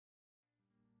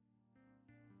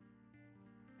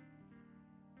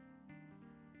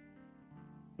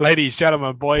Ladies,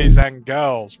 gentlemen, boys and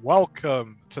girls,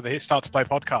 welcome to the Hit Start to Play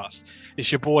podcast.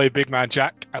 It's your boy, Big Man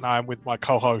Jack, and I'm with my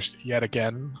co-host yet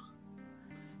again.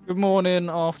 Good morning,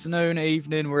 afternoon,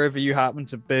 evening, wherever you happen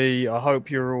to be. I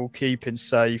hope you're all keeping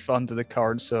safe under the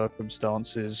current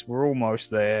circumstances. We're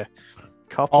almost there.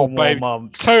 Couple more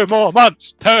months. 2 more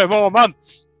months. 2 more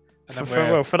months. And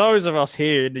then for those of us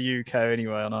here in the UK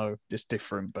anyway, I know it's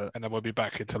different, but... And then we'll be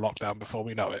back into lockdown before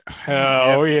we know it.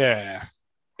 Oh, yeah.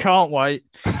 Can't wait.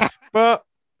 But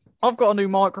I've got a new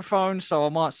microphone, so I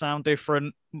might sound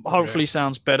different. Hopefully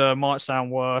sounds better, might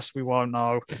sound worse. We won't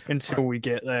know until we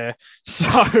get there. So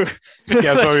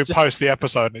so we post the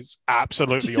episode and it's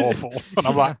absolutely awful. And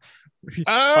I'm like,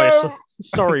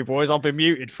 sorry, boys, I've been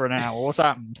muted for an hour. What's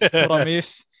happened? What I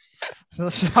miss?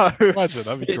 So imagine,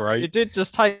 that'd be great. It did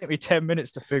just take me 10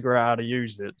 minutes to figure out how to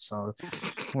use it. So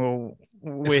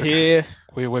we're here.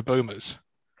 We're boomers.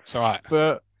 It's all right.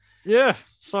 But yeah,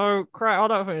 so I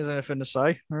don't think there's anything to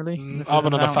say really,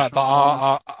 other than the fact that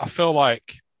I feel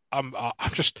like I'm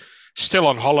just still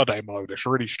on holiday mode. It's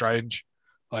really strange,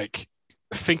 like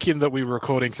thinking that we were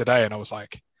recording today, and I was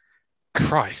like,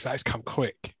 "Christ, that has come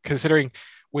quick." Considering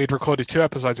we'd recorded 2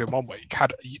 episodes in 1 week, I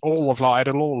had all of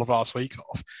last week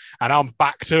off, and I'm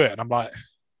back to it, and I'm like,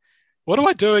 "What do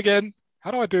I do again?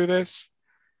 How do I do this?"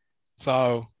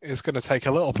 So it's going to take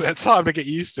a little bit of time to get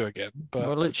used to again. But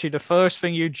well, literally, the first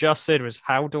thing you just said was,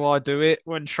 "How do I do it?"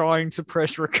 when trying to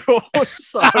press record.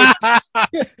 So,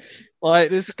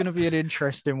 like, this is going to be an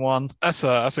interesting one. That's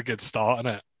a good start,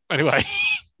 isn't it? Anyway,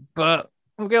 but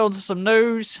we'll get on to some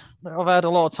news. I've had a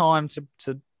lot of time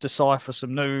to decipher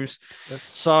some news.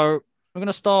 So I'm going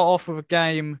to start off with a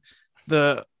game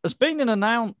that has been an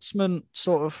announcement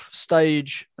sort of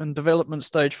stage and development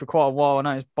stage for quite a while, and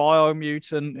that is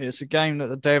Biomutant. It's a game that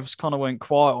the devs kind of went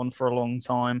quiet on for a long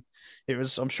time.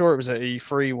 I'm sure it was at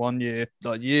E3 one year,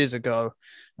 like years ago,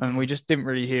 and we just didn't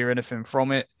really hear anything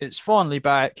from it. It's finally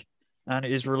back, and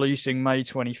it is releasing May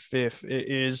 25th.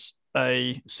 It is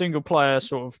a single-player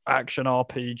sort of action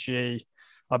RPG,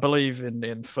 I believe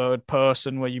in third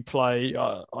person, where you play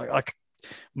like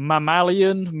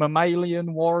mammalian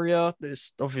warrior.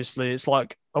 It's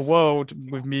like a world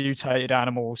with mutated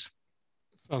animals.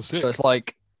 Oh, sick. So it's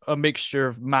like a mixture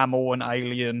of mammal and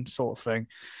alien sort of thing.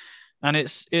 And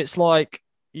it's like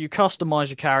you customize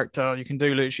your character. You can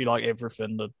do literally like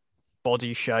everything: the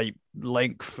body shape,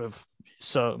 length of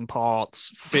certain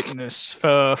parts, thickness,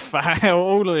 fur,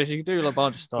 all of this. You can do a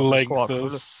bunch of stuff. Length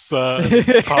of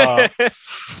certain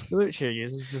parts. Literally,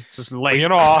 it's just length.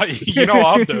 Well, you know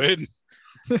what I'm doing.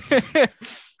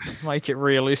 Make it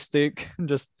realistic and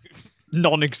just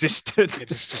non-existent. Yeah,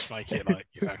 just make it like,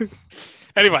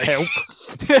 Anyway, help.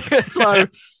 So,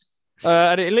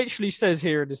 and it literally says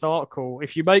here in this article,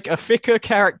 if you make a thicker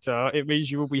character, it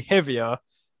means you will be heavier,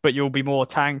 but you'll be more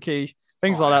tanky.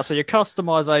 Things like that. So your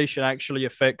customization actually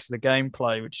affects the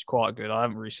gameplay, which is quite good. I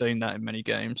haven't really seen that in many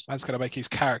games. That's going to make his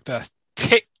character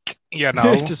tick,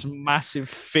 just massive,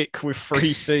 thick with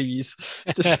 3 C's.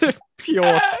 Just a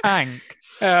pure tank.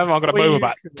 Yeah, I'm going to move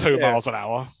about 2 miles an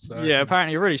hour. So. Yeah,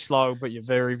 apparently you're really slow, but you're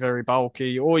very, very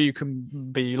bulky. Or you can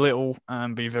be little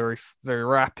and be very, very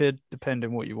rapid,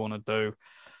 depending what you want to do.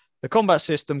 The combat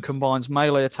system combines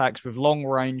melee attacks with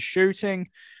long-range shooting,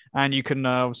 and you can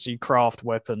obviously craft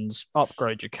weapons,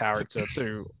 upgrade your character,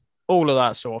 do all of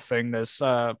that sort of thing. There's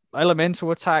elemental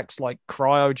attacks like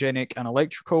cryogenic and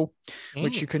electrical,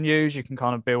 which you can use. You can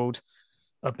kind of build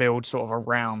a build sort of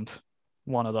around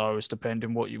one of those,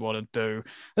 depending what you want to do.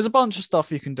 There's a bunch of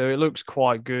stuff you can do. It looks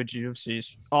quite good. You obviously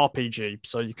it's RPG,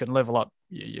 so you can level up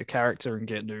your character and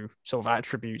get new sort of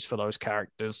attributes for those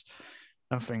characters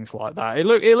and things like that. It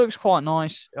looks quite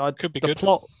nice. Could be the good.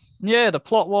 Plot, yeah, the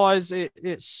plot wise,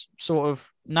 it's sort of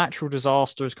natural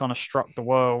disaster has kind of struck the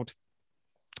world,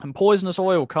 and poisonous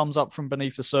oil comes up from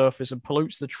beneath the surface and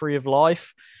pollutes the Tree of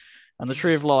Life. And the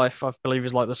Tree of Life, I believe,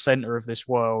 is like the center of this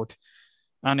world,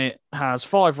 and it has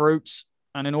 5 routes.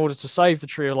 And in order to save the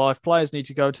Tree of Life, players need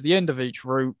to go to the end of each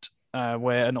route,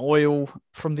 where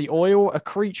from the oil, a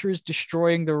creature is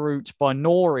destroying the route by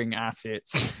gnawing at it.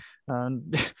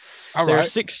 And there are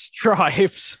 6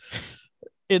 tribes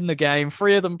in the game.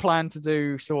 3 of them plan to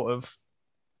do sort of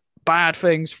bad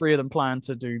things. 3 of them plan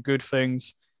to do good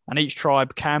things. And each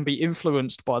tribe can be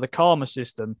influenced by the karma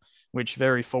system, which is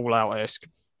very Fallout-esque.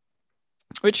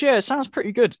 Which, yeah, it sounds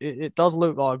pretty good. It does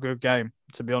look like a good game,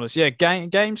 to be honest. Yeah,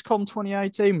 Gamescom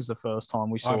 2018 was the first time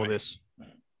we saw this.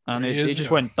 And it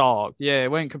just went dark. Yeah, it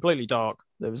went completely dark.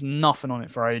 There was nothing on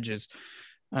it for ages.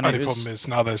 And the only problem is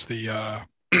now there's the,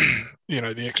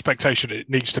 the expectation it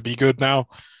needs to be good now.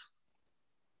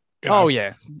 Oh,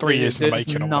 yeah. 3 years in the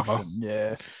making or whatever.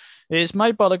 Yeah. It's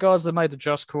made by the guys that made the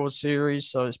Just Cause series,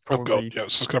 so it's Oh god, probably yeah,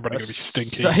 it's going to be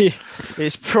stinky.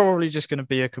 it's probably just going to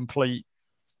be a complete,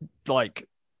 like,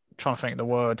 trying to think of the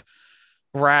word,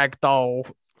 ragdoll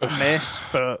mess.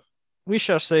 But we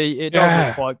shall see. It does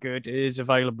look quite good. It is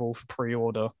available for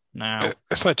pre-order now.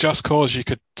 It's like Just Cause. You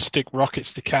could stick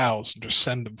rockets to cows and just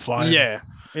send them flying. Yeah,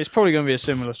 it's probably going to be a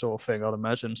similar sort of thing, I'd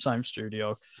imagine. Same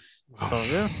studio. So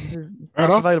yeah,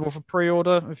 that's available for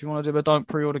pre-order if you want to do. But don't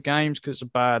pre-order games because it's a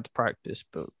bad practice.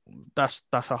 But that's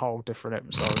a whole different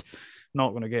episode. Not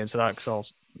going to get into that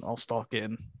because I'll start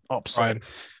getting upset.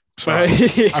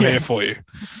 Sorry. I'm here for you.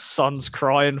 Son's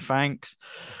crying, thanks.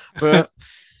 But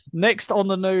next on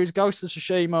the news, Ghost of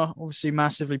Tsushima, obviously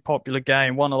massively popular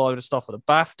game. Won a load of stuff at the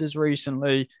BAFTAs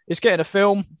recently. It's getting a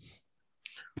film.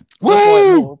 Woo! Just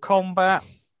like Mortal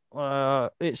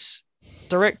Kombat. It's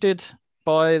directed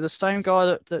by the same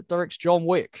guy that directs John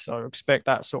Wick, so expect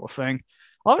that sort of thing.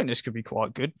 I think this could be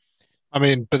quite good. I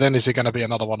mean, but then is it going to be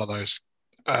another one of those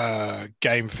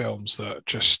game films that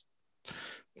just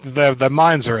their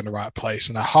minds are in the right place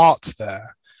and their heart's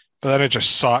there, but then it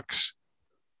just sucks?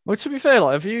 Well, to be fair,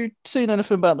 like, have you seen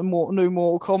anything about the new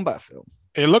Mortal Kombat film?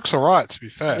 It looks all right, to be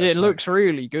fair. It looks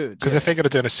really good. Because they're thinking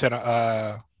of doing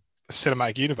a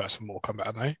cinematic universe for Mortal Kombat,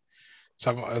 aren't they?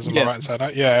 So am I right in saying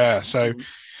that? Yeah. So,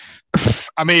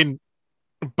 I mean,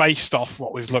 based off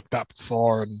what we've looked at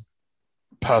before and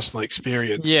personal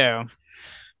experience, yeah,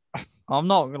 I'm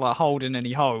not like holding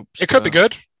any hopes. It could be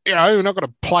good. You know, we're not going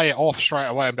to play it off straight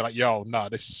away and be like, "Yo, no,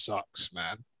 this sucks,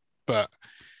 man." But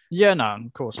yeah, no,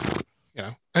 of course not. You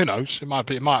know, who knows? It might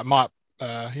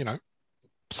you know,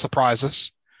 surprise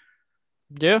us.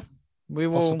 Yeah, we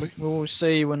will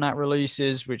see when that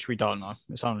releases, which we don't know.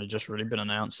 It's only just really been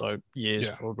announced, so years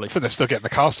probably. I think they're still getting the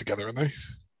cast together, aren't they?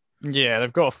 Yeah,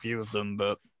 they've got a few of them,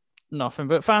 but nothing.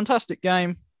 But fantastic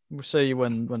game. We'll see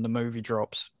when the movie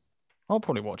drops. I'll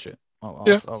probably watch it. I'll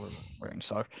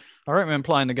so I recommend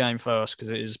playing the game first because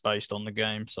it is based on the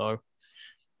game. So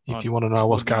if you want to know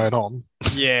what's going on,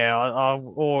 yeah,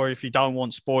 or if you don't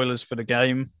want spoilers for the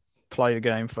game, play the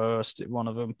game first. One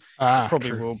of them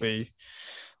probably will be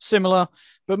similar.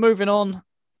 But moving on,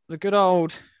 the good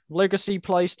old legacy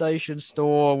PlayStation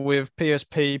Store with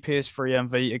PSP, PS3, and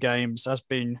Vita games has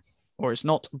been, or it's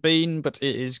not been, but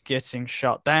it is getting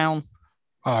shut down.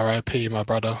 R.I.P. my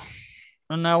brother.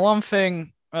 And now one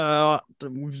thing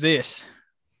with this,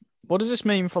 what does this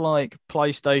mean for like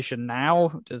PlayStation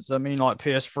now? Does that mean like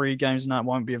PS3 games and that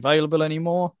won't be available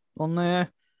anymore on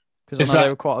there? Because I know they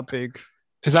were quite a big.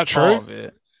 Is that true? Part of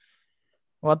it.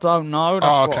 Well, I don't know.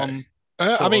 That's what I'm.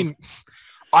 I mean,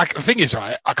 the thing is,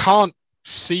 right, I can't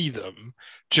see them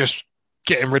just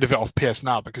getting rid of it off PS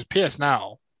Now because PS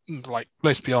Now, like,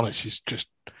 let's be honest, is just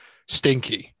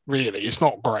stinky. Really, it's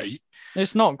not great.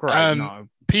 It's not great. No.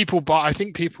 I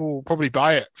think people probably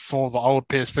buy it for the old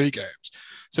PS3 games.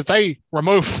 So if they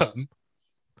remove them,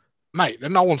 mate,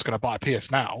 then no one's going to buy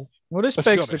PS Now. Well, this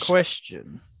begs the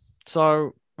question.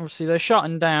 So obviously they're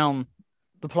shutting down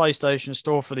the PlayStation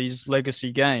Store for these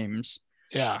legacy games.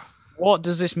 Yeah. What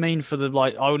does this mean for the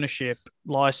like ownership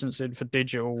licensing for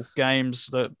digital games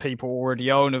that people already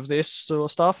own of this sort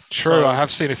of stuff? True, I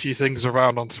have seen a few things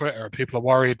around on Twitter. People are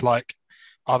worried, like,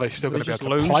 are they still going to be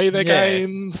able to play their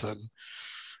games? And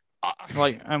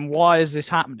and why is this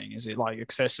happening? Is it like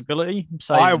accessibility?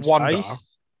 I wonder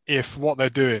if what they're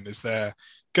doing is they're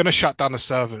going to shut down the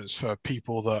servers for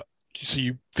people that so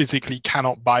you physically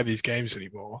cannot buy these games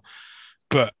anymore,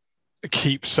 but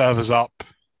keep servers up.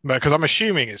 Because I'm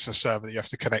assuming it's a server that you have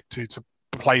to connect to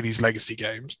play these legacy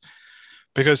games,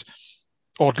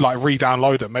 or like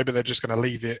re-download them. Maybe they're just going to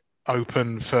leave it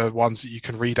open for ones that you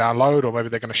can re-download, or maybe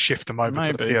they're going to shift them over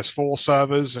to the PS4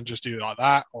 servers and just do it like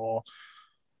that, or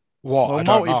what? Well,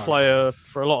 multiplayer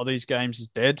for a lot of these games is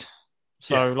dead.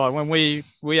 So like when we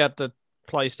had the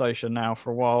PlayStation Now for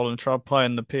a while and tried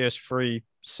playing the PS3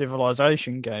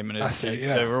 Civilization game, and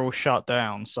they were all shut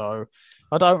down. So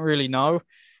I don't really know,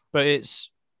 but it's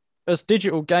as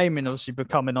digital gaming obviously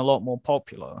becoming a lot more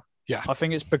popular. Yeah, I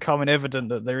think it's becoming evident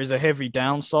that there is a heavy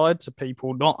downside to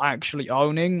people not actually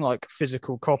owning like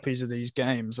physical copies of these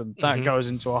games, and that goes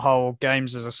into a whole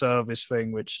games as a service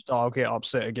thing, which I'll get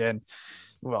upset again.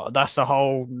 Well, that's a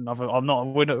whole.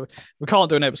 We can't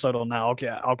do an episode on that.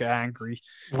 I'll get angry.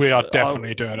 We are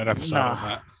definitely doing an episode on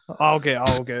that. I'll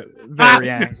get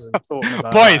very angry talking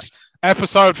about boys.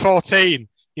 Episode 14.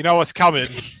 You know what's coming.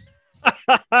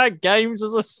 Games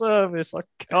as a service. I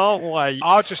can't wait.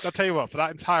 I'll tell you what. For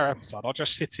that entire episode, I'll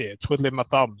just sit here twiddling my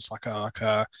thumbs like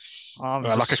a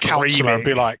counselor and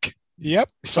be like, "Yep.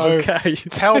 So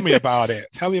tell me about it.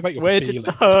 Tell me about your Where feelings, did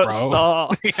the hurt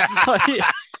bro." start?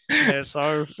 Yeah,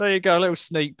 so there you go, a little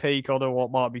sneak peek on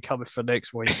what might be coming for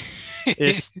next week.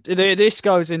 This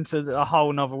goes into a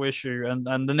whole nother issue,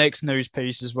 and the next news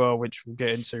piece as well, which we'll get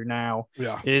into now,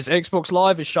 is Xbox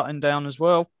Live is shutting down as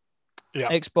well. Yeah,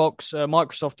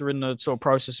 Microsoft are in the sort of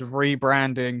process of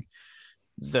rebranding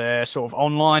their sort of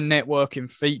online networking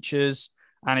features,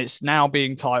 and it's now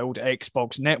being titled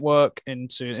Xbox Network in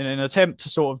an attempt to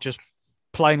sort of just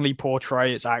plainly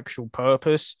portray its actual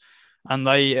purpose. And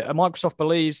Microsoft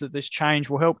believes that this change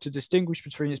will help to distinguish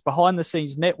between its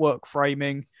behind-the-scenes network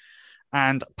framing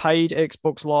and paid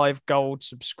Xbox Live Gold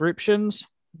subscriptions.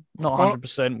 Not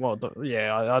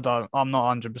 100% I'm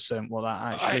not 100% what that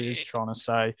actually is trying to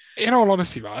say. In all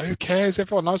honesty, right, who cares?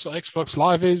 Everyone knows what Xbox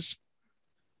Live is.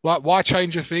 Like, why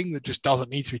change a thing that just doesn't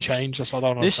need to be changed? That's what I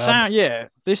don't understand.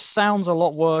 This sounds a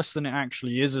lot worse than it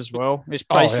actually is as well. It's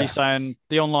basically saying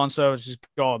the online service is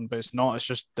gone, but it's not. It's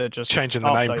just they're just changing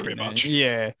the name pretty much.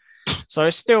 Yeah. So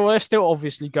they're still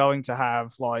obviously going to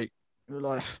have like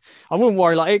I wouldn't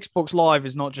worry. Like Xbox Live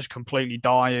is not just completely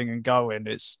dying and going.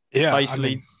 It's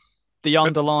basically the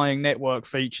underlying network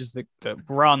features that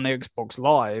run Xbox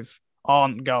Live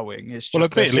aren't going. It's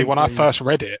just admittedly, when I first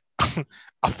read it,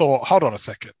 I thought, hold on a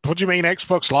second. What do you mean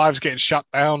Xbox Live's getting shut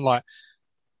down? Like,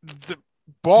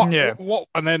 what? Yeah. What?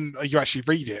 And then you actually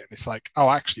read it, and it's like, oh,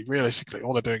 actually, realistically,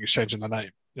 all they're doing is changing the name.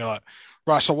 You're like,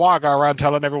 right, so why go around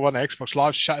telling everyone that Xbox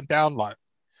Live's shutting down? Like,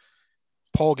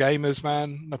 poor gamers,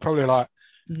 man. They're probably like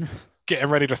getting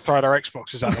ready to throw their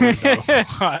Xboxes out the window.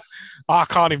 Like, I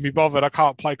can't even be bothered. I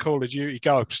can't play Call of Duty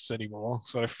Ghosts anymore,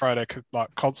 so they throw their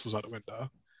consoles out the window.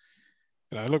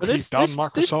 You know, look what you've done,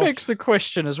 Microsoft. This begs the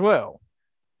question as well.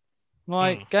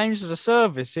 Like games as a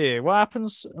service here, what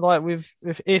happens like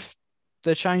if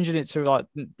they're changing it to like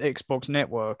Xbox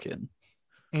networking?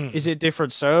 Is it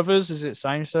different servers? Is it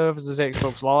same servers as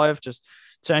Xbox Live? Just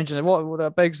changing it. What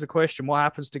that begs the question: what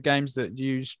happens to games that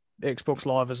use Xbox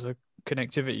Live as a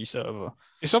connectivity server?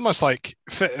 It's almost like,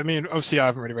 I mean, obviously I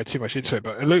haven't really read too much into it,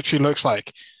 but it literally looks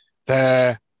like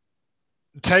they're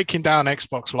taking down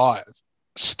Xbox Live,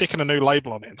 sticking a new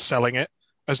label on it and selling it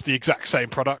as the exact same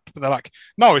product. But they're like,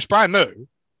 no, it's brand new.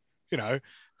 You know,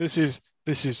 this is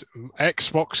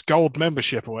Xbox Gold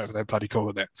membership or whatever they're bloody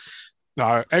calling it.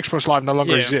 No, Xbox Live no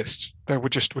longer exists. We're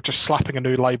just slapping a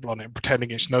new label on it and pretending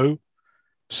it's new.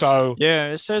 So yeah,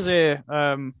 it says here,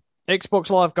 Xbox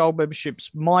Live Gold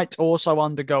memberships might also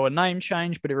undergo a name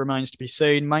change, but it remains to be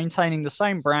seen. Maintaining the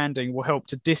same branding will help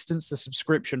to distance the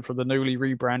subscription from the newly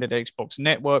rebranded Xbox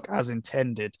network as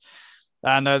intended.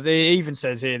 And it even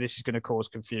says here this is going to cause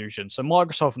confusion. So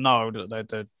Microsoft know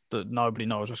that nobody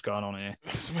knows what's going on here.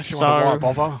 Why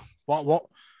bother? What?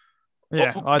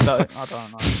 Yeah, I don't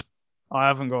know. I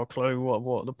haven't got a clue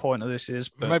what the point of this is.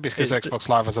 But maybe it's because Xbox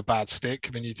Live has a bad stick.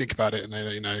 I mean, you think about it, and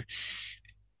you know,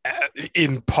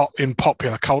 in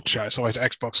popular culture, it's always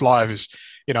Xbox Live is.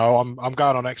 You know, I'm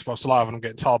going on Xbox Live and I'm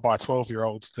getting told by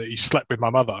 12-year-olds that he slept with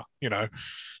my mother. You know,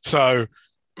 so.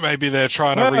 Maybe they're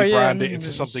trying to rebrand it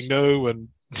into something new, and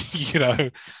you know,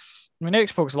 I mean,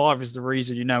 Xbox Live is the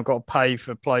reason you now got to pay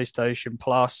for PlayStation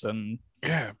Plus and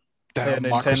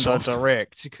Nintendo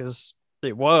Direct because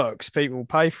it works. People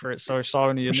pay for it, so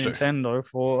Sony and Nintendo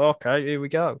thought, okay, here we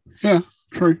go. Yeah,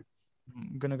 true.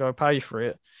 I'm gonna go pay for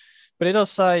it, but it does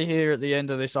say here at the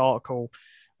end of this article,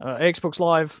 Xbox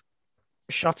Live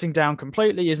shutting down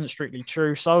completely isn't strictly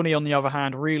true. Sony, on the other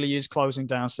hand, really is closing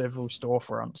down several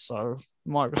storefronts. So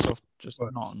Microsoft just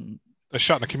not. They're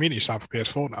shutting the community side for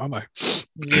PS4 now, aren't they?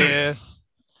 Yeah.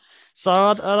 So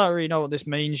I don't really know what this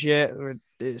means yet.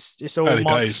 It's all early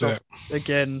Microsoft days,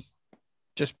 again,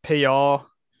 just PR.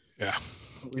 Yeah.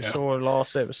 We saw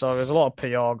last episode. There's a lot of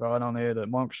PR going on here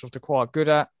that Microsoft are quite good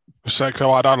at. Exactly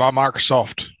why I don't like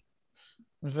Microsoft.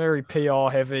 It's very PR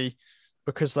heavy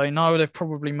because they know they've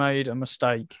probably made a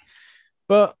mistake.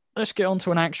 But let's get on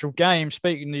to an actual game.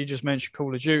 Speaking, you just mentioned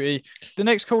Call of Duty. The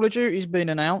next Call of Duty has been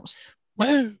announced.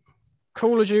 Woo!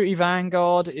 Call of Duty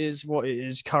Vanguard is what it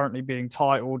is currently being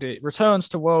titled. It returns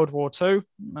to World War II.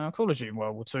 Now, Call of Duty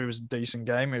World War II was a decent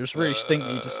game. It was really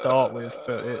stinky to start with,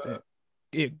 but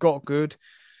it got good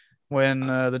when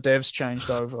the devs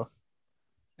changed over.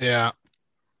 Yeah.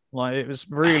 Like, it was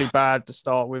really bad to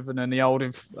start with, and then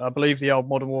I believe the old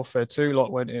Modern Warfare 2 lot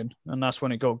went in, and that's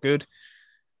when it got good.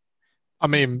 I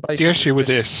mean, basically, the issue with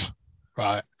this,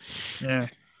 right,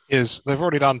 is they've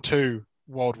already done 2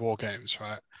 World War games,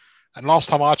 right? And last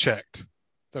time I checked,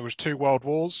 there was 2 World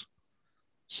Wars.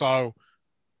 So,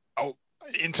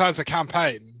 in terms of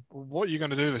campaign, what are you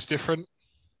going to do that's different?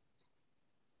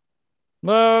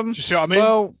 Do you see what I mean?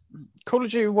 Well, Call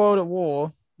of Duty World at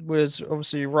War was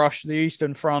obviously Russia, the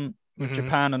Eastern Front, with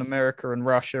Japan and America and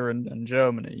Russia and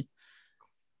Germany.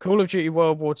 Call of Duty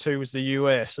World War II was the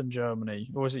US and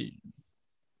Germany, or was it?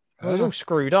 It was all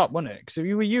screwed up, wasn't it? Because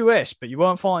you were US, but you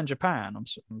weren't fighting Japan.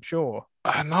 I'm sure.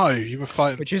 I know you were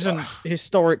fighting, which isn't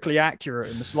historically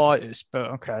accurate in the slightest.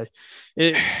 But okay,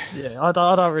 it's I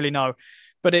don't really know.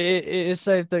 But it is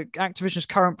said that Activision's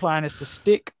current plan is to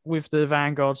stick with the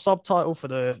Vanguard subtitle for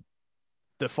the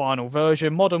final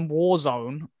version. Modern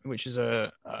Warzone, which is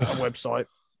a website,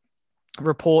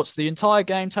 reports the entire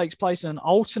game takes place in an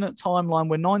alternate timeline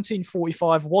where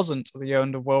 1945 wasn't the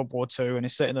end of World War II and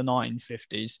is set in the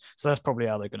 1950s. So that's probably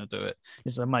how they're going to do it,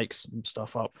 is they make some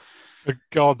stuff up. For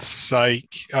God's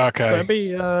sake. Okay. But it'd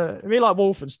be like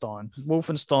Wolfenstein.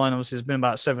 Wolfenstein, obviously, there's been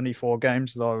about 74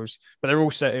 games of those, but they're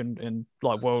all set in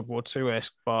like World War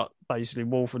II-esque, but basically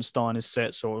Wolfenstein is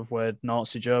set sort of where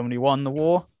Nazi Germany won the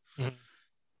war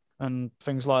and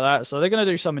things like that. So they're going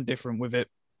to do something different with it.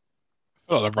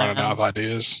 I feel like they're running out of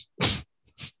ideas.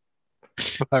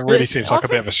 That really seems like a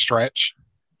bit of a stretch.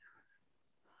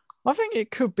 I think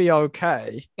it could be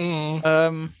okay.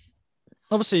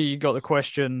 Obviously, you got the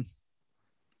question: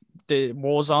 Will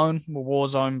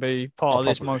Warzone be part of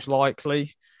this? Most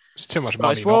likely. It's too much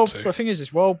money not to. The thing is,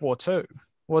 it's World War II.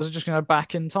 Was it just going to go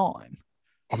back in time?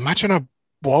 Imagine a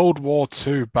World War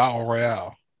II battle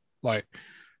royale, like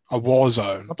a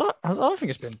Warzone. I don't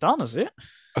think it's been done, has it?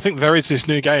 I think there is this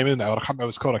new game in there. I can't remember what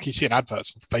it's called. I keep seeing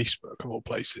adverts on Facebook of all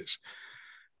places.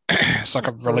 It's like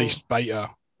a released beta,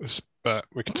 but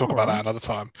we can talk about that another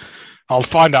time. I'll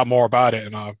find out more about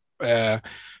it, but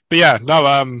yeah,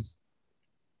 no.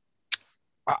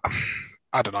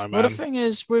 I don't know, man. Well, the thing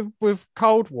is with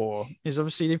Cold War is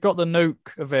obviously you've got the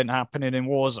nuke event happening in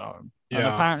Warzone, and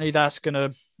apparently that's going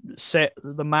to set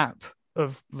the map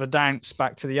of Verdansk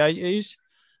back to the 80s.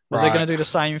 Is they going to do the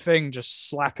same thing, just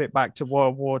slap it back to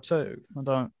World War II? I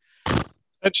don't.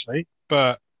 Essentially,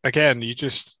 but again,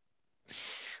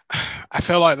 I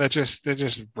feel like they're just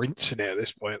rinsing it at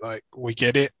this point. Like, we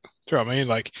get it. Do you know what I mean?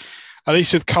 Like, at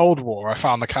least with Cold War, I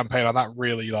found the campaign on that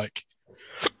really, like,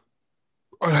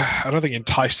 I don't think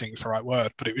enticing is the right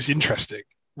word, but it was interesting.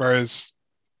 Whereas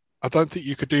I don't think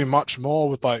you could do much more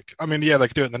with, like, I mean, yeah, they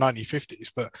could do it in the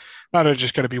 1950s, but now they're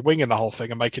just going to be winging the whole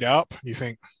thing and making it up. You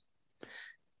think?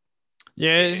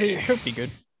 Yeah, it could be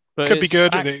good. But could be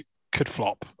good, and it could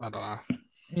flop. I don't know.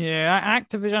 Yeah,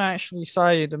 Activision actually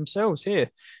say themselves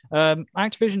here.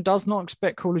 Activision does not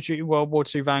expect Call of Duty World War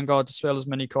II Vanguard to sell as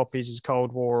many copies as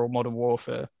Cold War or Modern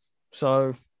Warfare.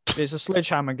 So it's a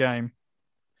sledgehammer game,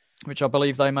 which I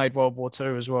believe they made World War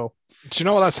II as well. Do you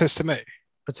know what that says to me?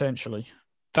 Potentially.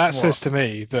 That says to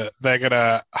me that they're going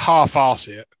to half-arse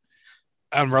it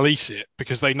and release it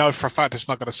because they know for a fact it's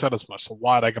not going to sell as much. So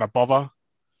why are they going to bother?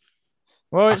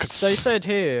 Well, they said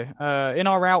here, in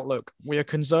our outlook, we are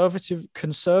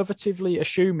conservatively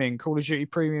assuming Call of Duty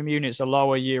premium units are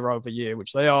lower year over year,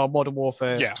 which they are. Modern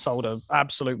Warfare sold an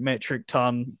absolute metric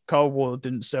ton. Cold War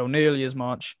didn't sell nearly as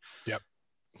much. Yep.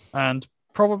 And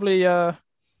probably,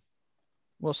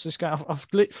 what's this guy? I've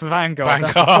lit for Vanguard.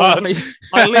 I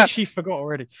literally forgot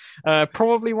already.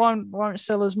 Probably won't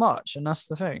sell as much, and that's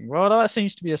the thing. Well, that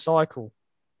seems to be a cycle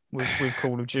with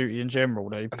Call of Duty in general.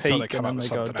 They peak and then they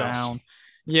go down.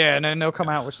 Yeah, and then they'll come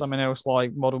out with something else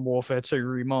like Modern Warfare 2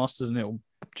 Remastered, and it'll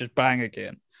just bang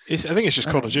again. I think it's just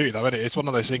Call of Duty, though, isn't it? It's one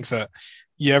of those things that,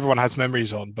 everyone has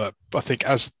memories on, but I think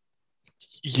as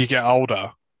you get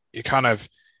older, you kind of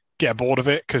get bored of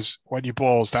it, because when you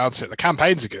boils down to it, the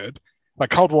campaigns are good. Like,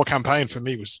 Cold War campaign for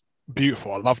me was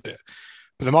beautiful. I loved it.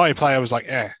 But the multiplayer was like,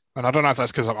 And I don't know if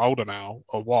that's because I'm older now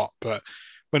or what, but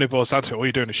when it boils down to it, all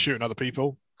you're doing is shooting other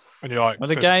people. And you're like, well,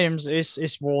 the games it's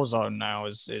Warzone now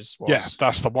is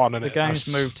that's the one. And the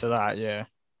game's moved to that,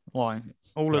 like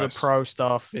all of the pro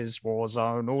stuff is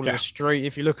Warzone. All of the street,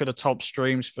 if you look at the top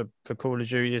streams for Call of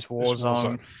Duty, it's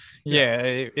Warzone.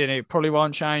 It probably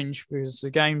won't change because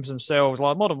the games themselves,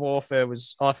 like Modern Warfare,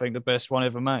 was I think the best one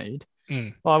ever made.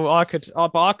 I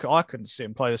couldn't sit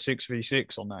and play the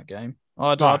 6v6 on that game.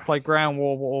 I'd play Ground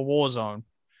War or Warzone.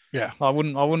 Yeah, I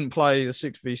wouldn't play the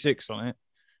 6v6 on it.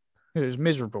 It was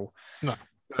miserable. No.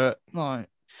 But, I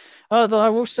don't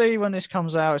know. We'll see when this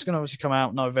comes out. It's going to obviously come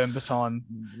out November time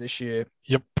this year.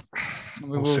 Yep.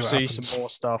 We will see some more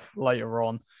stuff later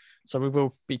on. So we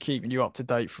will be keeping you up to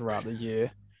date throughout the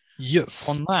year. Yes.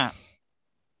 On that.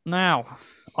 Now,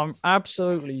 I'm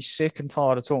absolutely sick and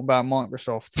tired of talking about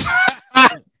Microsoft.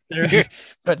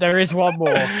 But there is one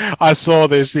more. I saw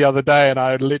this the other day and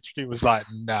I literally was like,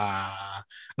 nah. I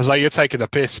was like, you're taking the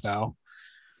piss now.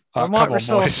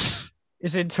 Microsoft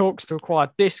is in talks to acquire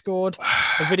Discord,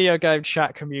 a video game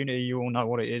chat community. You all know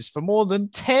what it is, for more than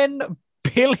 $10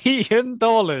 billion.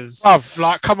 Oh,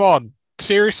 like, come on,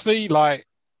 seriously? Like,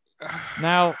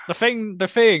 Now, the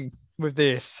thing with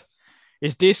this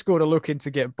is Discord are looking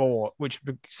to get bought, which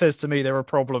says to me there are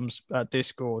problems at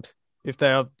Discord if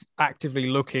they are actively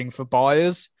looking for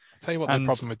buyers. I'll tell you what the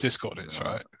problem with Discord is,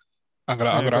 right? I'm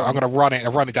Yeah, gonna run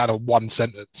it down to one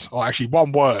sentence, or actually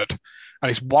one word, and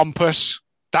it's wampus.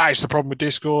 That is the problem with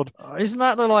Discord. Isn't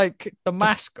that the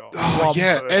mascot? Oh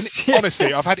yeah, and Wampus.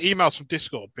 honestly, I've had emails from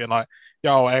Discord being like,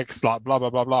 "Yo, X, like blah blah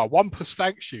blah blah. Wampus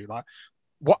thanks you." Like,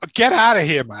 what? Get out of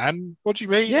here, man. What do you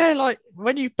mean? Yeah, like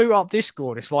when you boot up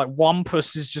Discord, it's like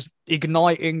Wampus is just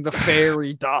igniting the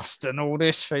fairy dust and all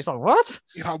this. It's like, what?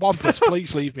 You know, Wampus,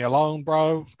 please leave me alone,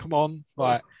 bro. Come on.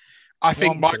 Like, I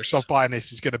think Wampus. Microsoft buying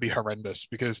this is going to be horrendous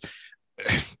because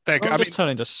they're I'm just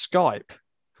turning to Skype.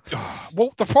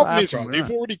 Well, the problem is, right, happened with you've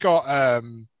that? already got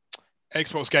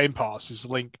Xbox Game Pass is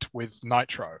linked with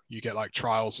Nitro. You get like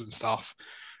trials and stuff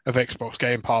of Xbox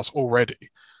Game Pass already.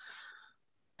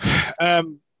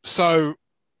 So,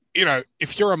 you know,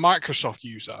 if you're a Microsoft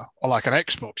user or like an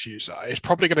Xbox user, it's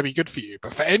probably going to be good for you.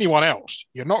 But for anyone else,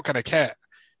 you're not going to care.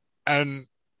 And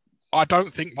I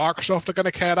don't think Microsoft are going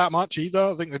to care that much either.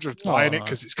 I think they're just buying it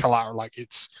because it's collateral, like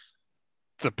it's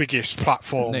the biggest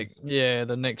platform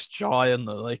The next giant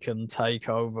that they can take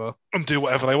over and do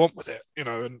whatever they want with it, you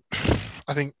know. And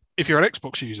I think if you're an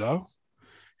Xbox user,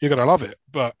 you're gonna love it.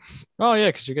 But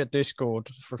because you get Discord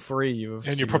for free,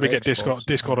 and you probably get Discord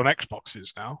on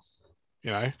Xboxes now,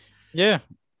 you know. Yeah,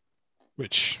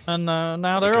 Which and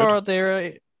now there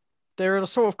are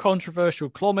sort of controversial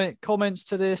comments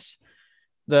to this.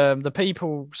 The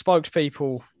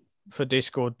spokespeople for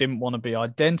Discord didn't want to be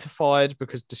identified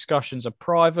because discussions are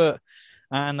private,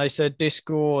 and they said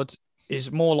Discord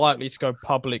is more likely to go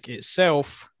public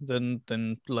itself than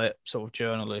let sort of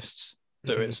journalists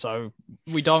do it. So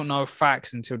we don't know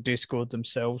facts until Discord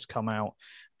themselves come out.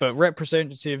 But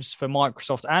representatives for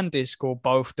Microsoft and Discord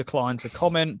both declined to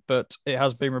comment, but it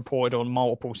has been reported on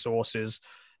multiple sources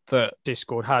that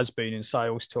Discord has been in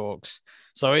sales talks.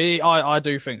 So I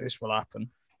do think this will happen.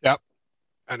 Yep.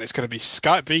 And it's going to be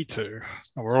Skype V2,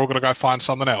 and we're all going to go find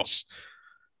something else.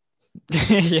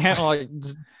 Yeah, like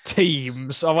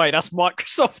Teams. Oh wait, that's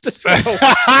Microsoft as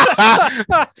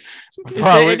well.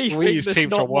 Bro, we use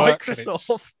Teams for work, and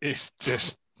it's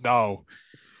just no.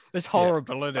 It's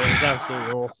horrible, isn't it? It's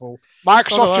absolutely awful.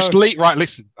 Microsoft just right.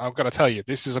 Listen, I'm going to tell you,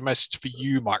 this is a message for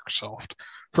you, Microsoft,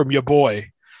 from your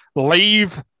boy.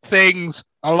 Leave things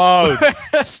alone.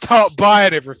 Stop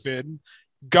buying everything.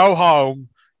 Go home.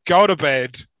 Go to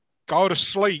bed, go to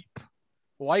sleep,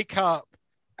 wake up,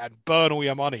 and burn all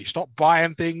your money. Stop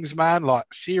buying things, man.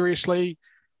 Like, seriously.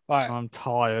 Like, I'm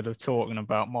tired of talking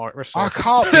about Microsoft. I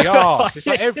can't be arsed. It's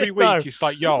like every week, it's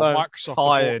like, yo, Microsoft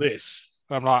bought this.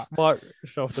 And I'm like,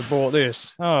 Microsoft have bought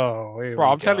this. Oh,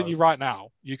 bro, I'm telling you right now,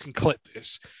 you can clip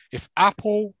this. If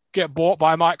Apple get bought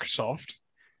by Microsoft,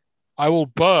 I will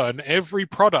burn every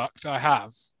product I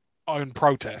have on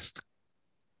protest.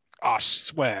 I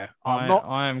swear.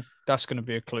 That's going to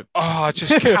be a clip. Oh, I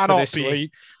just cannot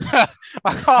be. I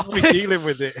can't be dealing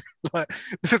with it. Like,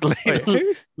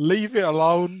 leave it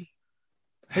alone.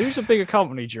 Who's a bigger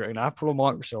company during Apple or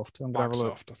Microsoft? I'm going to have a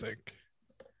look. Microsoft, I think.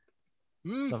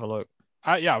 Let's have a look.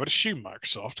 Yeah, I would assume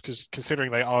Microsoft, because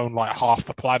considering they own like half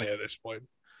the planet at this point.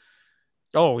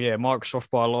 Oh yeah, Microsoft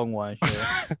by a long way.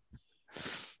 Yeah.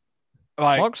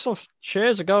 Like, Microsoft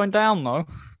shares are going down though.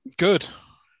 Good.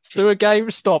 Let's do a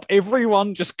GameStop.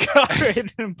 Everyone just go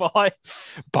in and buy.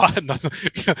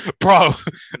 Bro,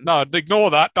 no,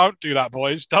 ignore that. Don't do that,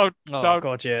 boys. Don't.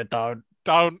 God, yeah, don't.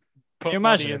 Can you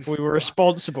imagine if we were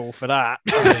responsible for that?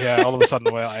 Yeah, all of a sudden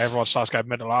everyone starts going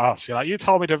mental ass. You're like, you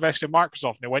told me to invest in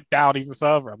Microsoft and it went down even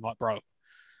further. I'm like, bro,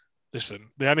 listen,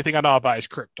 the only thing I know about is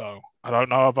crypto. I don't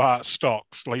know about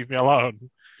stocks. Leave me alone.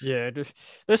 Yeah,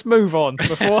 let's move on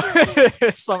before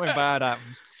something bad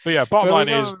happens. But yeah, bottom line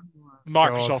is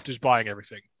Microsoft is buying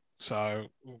everything. So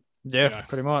yeah,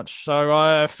 pretty much. So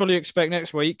I fully expect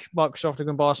next week Microsoft are going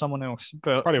to buy someone else.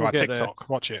 But probably by TikTok. There.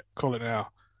 Watch it. Call it now.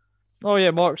 Oh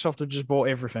yeah, Microsoft have just bought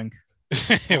everything.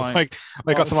 Like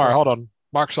got tomorrow. Hold on.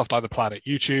 Microsoft own the planet.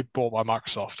 YouTube bought by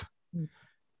Microsoft.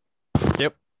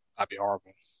 Yep. That'd be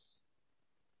horrible.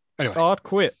 Anyway. Oh, I'd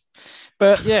quit.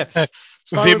 But yeah.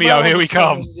 So Vimeo, here we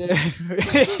come.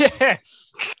 Yeah.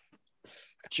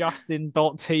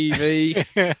 Justin.tv.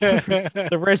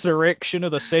 The resurrection of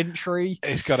the century.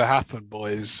 It's got to happen,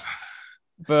 boys.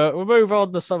 But we'll move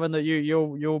on to something that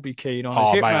you'll be keen on.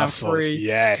 Oh, Hitman 3.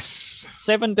 Yes.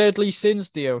 7 Deadly Sins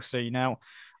DLC. Now,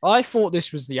 I thought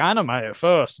this was the anime at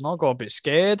first, and I got a bit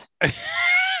scared.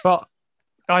 But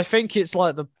I think it's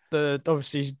like the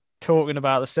obviously talking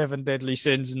about the 7 Deadly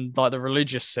Sins and like the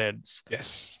religious sense.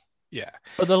 Yes. Yeah.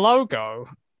 But the logo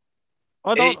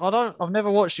I've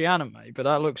never watched the anime, but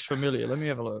that looks familiar. Let me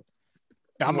have a look.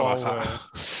 Yeah, I'm gonna Well,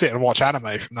 have to sit and watch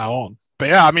anime from now on. But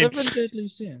yeah, I mean, Seven Deadly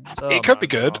Sins. it could be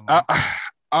good.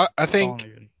 I think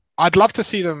I'd love to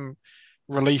see them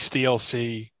release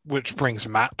DLC which brings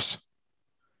maps.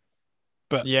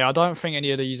 But yeah, I don't think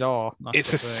any of these are.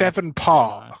 It's a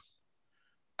 7-part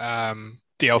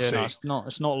DLC. Yeah, no,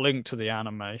 it's not linked to the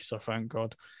anime, so thank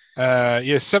God.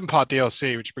 7-part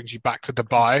DLC, which brings you back to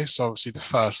Dubai. So obviously the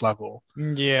first level.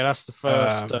 Yeah, that's the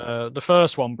first. The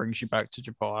first one brings you back to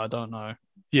Dubai. I don't know.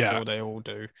 Yeah, sure they all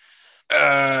do.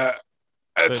 The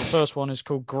first one is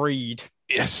called Greed.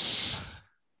 Yes.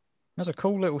 There's a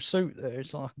cool little suit there.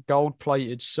 It's like a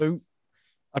gold-plated suit.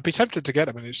 I'd be tempted to get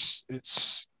it, and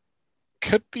it's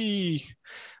could be.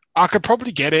 I could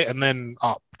probably get it and then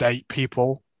update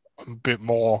people a bit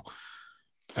more.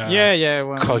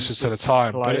 Closer to the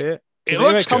time. But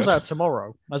it comes out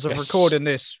tomorrow. As of recording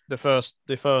this, the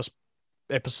first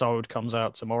episode comes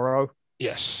out tomorrow.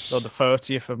 Yes. So the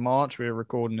 30th of March. We're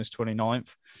recording this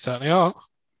 29th. Certainly are.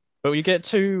 But you get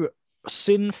two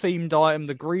sin-themed items,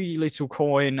 the greedy little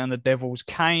coin and the devil's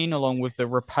cane, along with the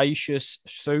rapacious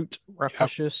suit.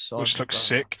 Rapacious. Which looks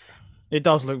sick. It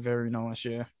does look very nice,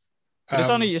 yeah. But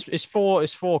it's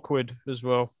 £4 as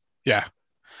well. Yeah.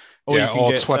 Or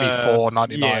or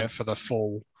 $24.99 for the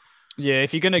full. Yeah,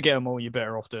 if you're gonna get them all, you're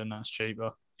better off doing that. It's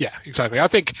cheaper. Yeah, exactly. I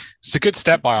think it's a good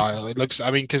step by IO. It looks.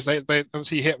 I mean, because they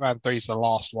obviously Hitman 3 is the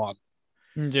last one.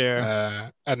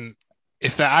 Yeah. And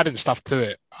if they're adding stuff to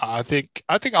it, I think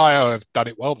IO have done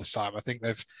it well this time. I think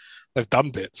they've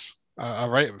done bits. I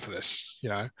rate them for this.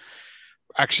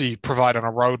 Actually providing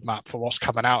a roadmap for what's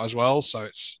coming out as well, so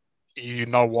it's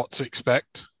what to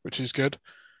expect, which is good.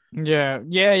 Yeah.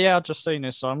 I've just seen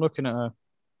this. So I'm looking at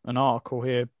an article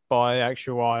here by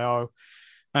actual IO,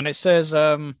 and it says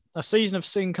a season of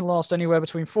Sin can last anywhere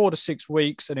between 4 to 6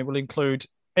 weeks, and it will include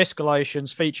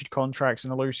escalations, featured contracts,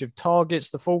 and elusive targets.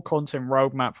 The full content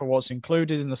roadmap for what's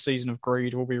included in the Season of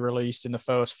Greed will be released in the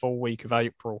first full week of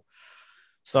April.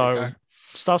 So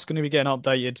stuff's going to be getting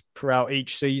updated throughout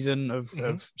each season of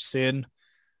Sin,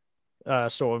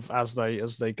 sort of as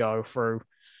they go through.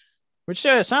 Which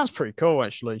it sounds pretty cool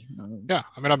actually. Yeah,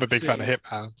 I mean I'm a big fan of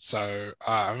Hitman, so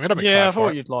I'm excited. I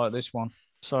thought you'd like this one.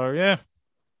 So yeah,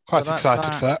 quite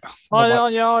excited for that.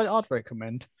 I'd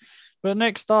recommend. But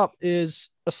next up is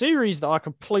a series that I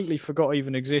completely forgot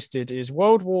even existed. Is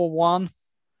World War One.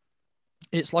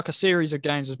 It's like a series of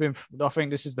games. I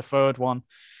think this is the third one,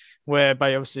 where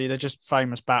obviously they're just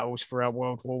famous battles throughout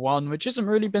World War One, which hasn't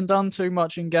really been done too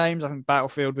much in games. I think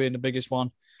Battlefield being the biggest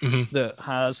one that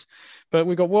has. But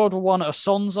we've got World War One at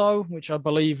Asonzo, which I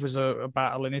believe was a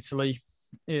battle in Italy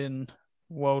in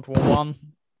World War One,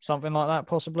 something like that,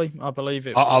 possibly. I believe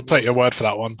it. I'll take your word for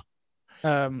that one.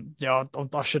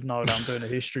 I should know that I'm doing a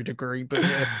history degree, but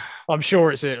yeah, I'm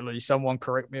sure it's Italy. Someone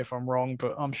correct me if I'm wrong,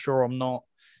 but I'm sure I'm not.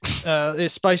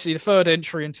 It's basically the third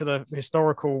entry into the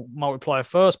historical multiplayer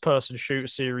first-person shooter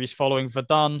series following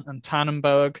Verdun and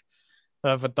Tannenberg.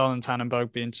 Verdun and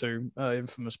Tannenberg being two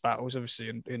infamous battles,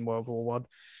 obviously, in World War One.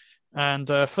 And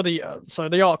so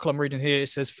the article I'm reading here, it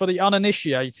says, for the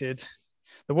uninitiated,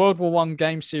 the World War One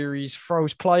game series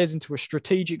throws players into a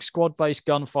strategic squad-based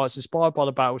gunfights inspired by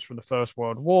the battles from the First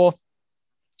World War.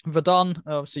 Verdun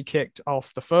obviously kicked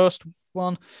off the first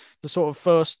one, the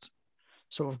first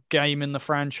game in the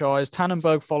franchise.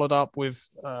 Tannenberg followed up with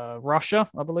Russia,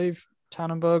 I believe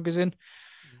Tannenberg is in.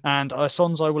 And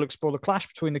Isonzo will explore the clash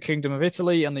between the Kingdom of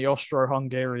Italy and the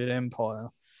Austro-Hungarian Empire.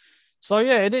 So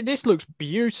yeah, this looks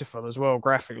beautiful as well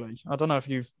graphically. I don't know if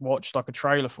you've watched like a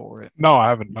trailer for it. No, I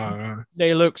haven't. No.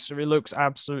 It looks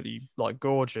absolutely like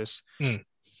gorgeous.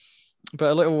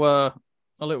 But a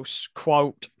little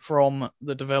quote from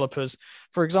the developers.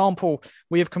 For example,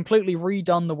 we have completely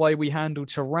redone the way we handle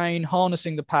terrain,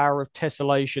 harnessing the power of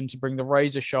tessellation to bring the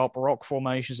razor-sharp rock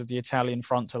formations of the Italian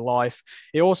front to life.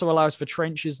 It also allows for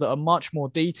trenches that are much more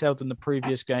detailed than the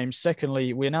previous games.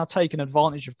 Secondly, we are now taking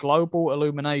advantage of global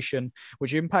illumination,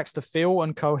 which impacts the feel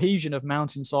and cohesion of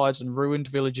mountainsides and ruined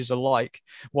villages alike,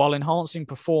 while enhancing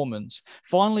performance.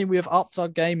 Finally, we have upped our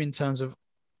game in terms of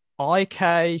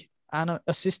IK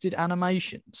assisted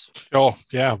animations. Sure,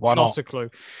 yeah, why not? Not a clue.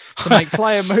 To make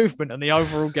player movement and the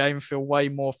overall game feel way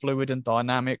more fluid and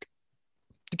dynamic.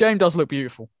 The game does look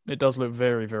beautiful. It does look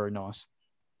very, very nice.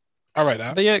 All right,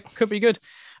 that. But yeah, it could be good.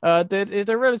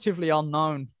 They're relatively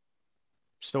unknown.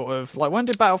 Sort of like, when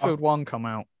did Battlefield 1 come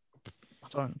out? I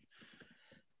don't.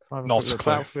 Not so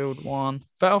clear.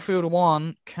 Battlefield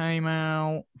 1 came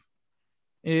out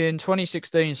in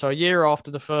 2016, so a year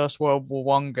after the first World War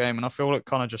One game, and I feel it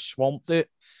kind of just swamped it.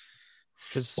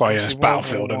 Well, yeah, it's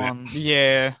Battlefield, isn't it?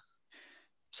 Yeah.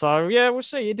 So yeah, we'll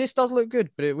see. This does look good,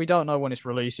 but we don't know when it's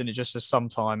releasing. It just says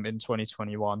sometime in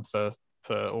 2021 for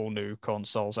all new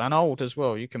consoles and old as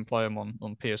well. You can play them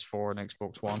on PS4 and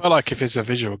Xbox I One. feel like if it's a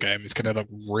visual game, it's going to look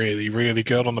really, really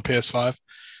good on the PS5.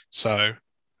 So,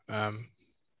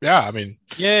 yeah, I mean,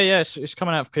 yeah, it's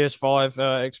coming out for PS5,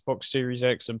 Xbox Series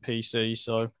X, and PC.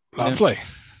 So lovely. Yeah.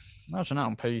 Imagine that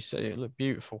on PC. It looked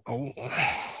beautiful. Oh.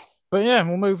 But yeah,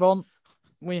 we'll move on.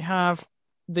 We have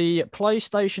the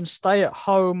PlayStation Stay at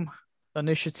Home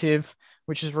initiative,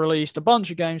 which has released a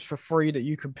bunch of games for free that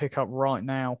you can pick up right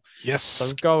now. Yes.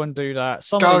 So go and do that.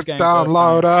 Some go of these games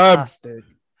download are fantastic.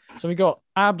 So we got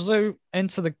Abzu,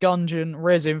 Enter the Gungeon,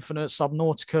 Res Infinite,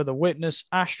 Subnautica, The Witness,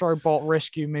 Astrobot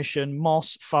Rescue Mission,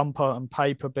 Moss, Thumper, and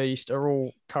Paper Beast are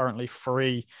all currently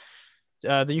free. You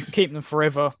can keep them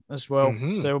forever as well.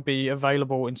 Mm-hmm. They'll be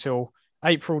available until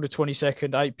April the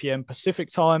 22nd, 8 p.m. Pacific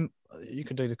time. You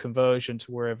can do the conversion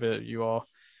to wherever you are.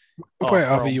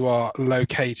 Wherever you are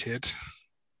located.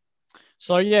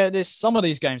 So yeah, some of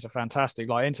these games are fantastic.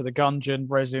 Like Enter the Gungeon,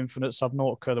 Res Infinite,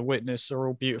 Subnautica, The Witness are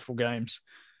all beautiful games.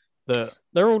 They're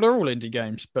all indie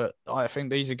games, but I think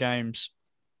these are games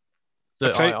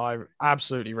that I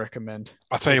absolutely recommend.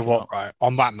 I'll tell you what, right?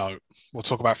 On that note, we'll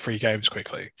talk about free games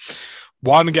quickly.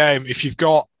 One game, if you've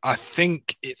got, I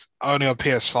think it's only on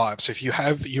PS5. So if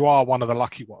you are one of the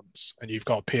lucky ones and you've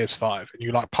got a PS5 and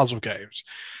you like puzzle games,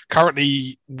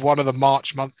 currently one of the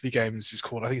March monthly games is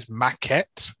called, I think it's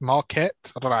Marquette.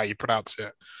 I don't know how you pronounce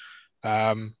it.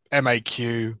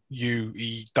 Maquette.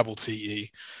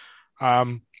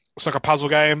 It's like a puzzle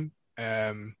game.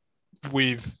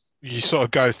 You sort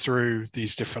of go through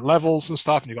these different levels and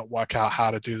stuff, and you've got to work out how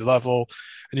to do the level,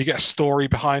 and you get a story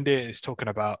behind it. It's talking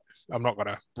about, I'm not going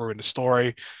to ruin the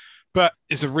story, but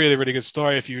it's a really, really good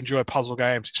story. If you enjoy puzzle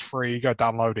games, it's free. Go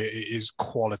download it. It is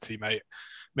quality, mate.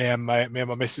 Me and my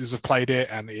missus have played it,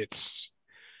 and it's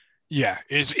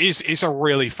a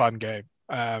really fun game.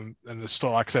 And the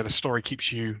story, like I said, the story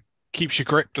keeps you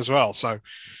gripped as well. So,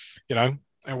 and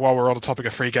while we're on the topic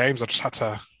of free games, I just had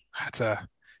to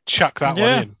chuck that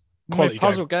one in. Quality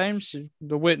puzzle games.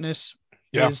 The Witness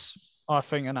is, I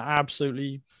think, an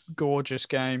absolutely gorgeous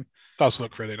game. Does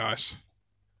look really nice.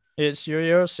 It's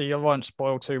you see, I won't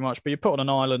spoil too much, but you put on an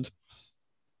island,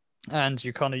 and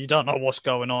you don't know what's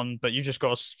going on, but you just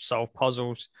got to solve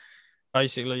puzzles,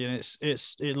 basically, and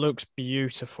it looks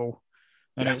beautiful,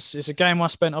 and it's a game I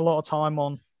spent a lot of time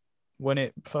on when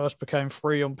it first became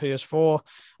free on PS4.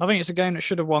 I think it's a game that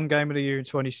should have won Game of the Year in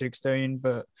 2016,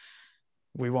 but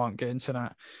we won't get into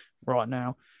that right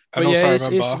now. And but also it's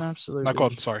an absolutely. No, go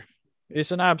on, sorry.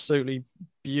 It's an absolutely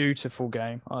beautiful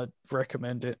game. I'd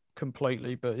recommend it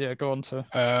completely. But yeah, go on to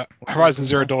Horizon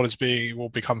Zero Dawn will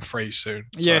become free soon.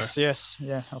 So yes,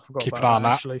 yeah. I forgot keep about an eye on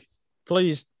that actually.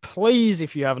 Please,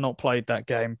 if you have not played that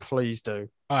game, please do.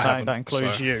 That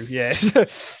includes you. Yes,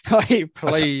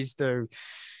 please do.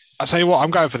 I'll tell you what, I'm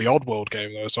going for the Oddworld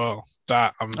game though as well.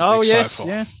 That I'm excited for.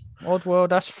 Yeah. Oddworld,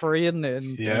 that's free, isn't it?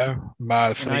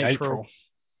 For the April.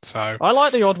 So I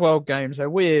like the Oddworld games. They're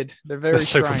weird. They're very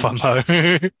super fun though.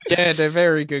 Yeah, they're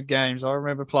very good games. I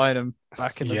remember playing them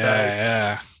back in the day.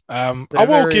 Yeah. I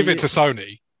will give it to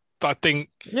Sony. I think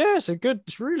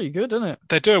it's really good, isn't it?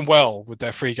 They're doing well with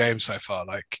their free games so far.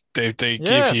 Like they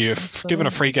give you given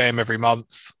a free game every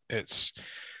month. It's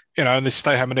and this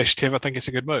Stay Home initiative, I think it's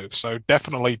a good move. So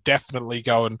definitely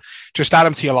go and just add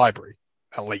them to your library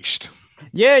at least.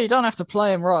 Yeah, you don't have to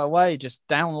play them right away. Just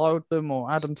download them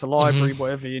or add them to library,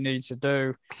 whatever you need to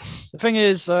do. The thing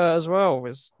is, as well,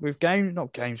 is with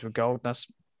not Games with Gold, that's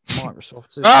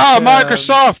Microsoft.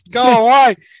 Microsoft, go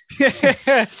away.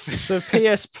 The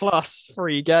PS Plus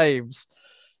free games.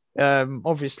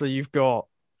 Obviously, you've got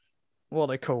what are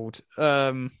they called?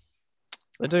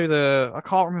 They do I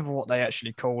can't remember what they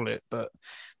actually call it, but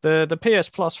the PS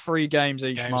Plus free games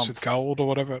each month. With gold or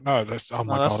whatever. No, that's God,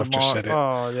 I've just said it.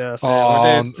 Oh yeah,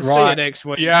 right. See you next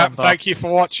week. Yeah, thank you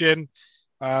for watching.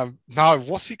 No,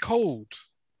 what's it called?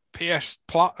 PS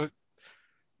Plus.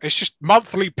 It's just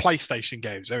monthly PlayStation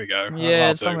games. There we go.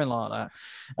 Yeah, something like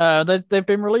that. They've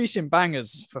been releasing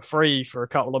bangers for free for a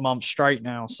couple of months straight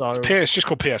now. So it's just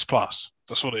called PS Plus.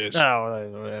 That's what it is.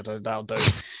 Oh, that'll do.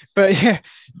 But yeah,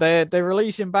 they're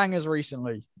releasing bangers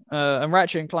recently. And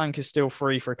Ratchet and Clank is still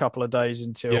free for a couple of days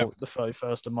until the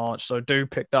 31st of March. So do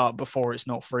pick that up before it's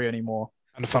not free anymore.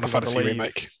 And the Final Fantasy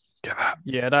remake. Get that.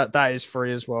 Yeah, that is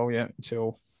free as well. Yeah,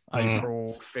 until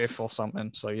April 5th or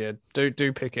something. So yeah, do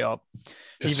pick it up.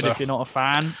 Yes, Even if you're not a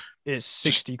fan, it's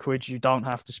 60 quid you don't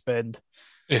have to spend.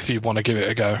 If you want to give it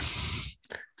a go.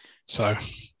 So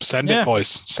send it,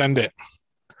 boys. Send it.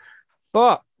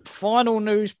 But final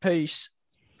news piece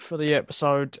for the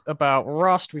episode about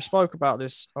Rust. We spoke about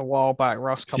this a while back,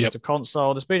 Rust coming to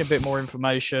console. There's been a bit more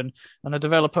information, and the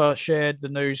developer shared the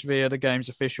news via the game's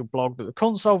official blog that the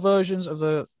console versions of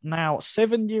the now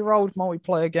 7-year-old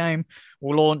multiplayer game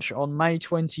will launch on May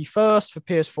 21st for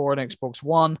PS4 and Xbox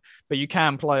One, but you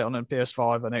can play it on a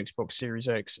PS5 and Xbox Series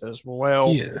X as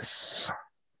well. Yes.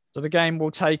 So the game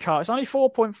will take it's only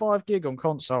 4.5 gig on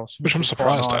consoles, which I'm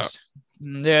surprised at.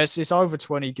 Yes, it's over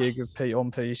 20 gig on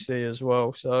PC as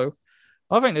well. So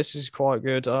I think this is quite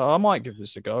good. I might give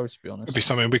this a go, to be honest. It'd be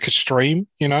something we could stream,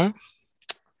 you know?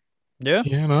 Yeah.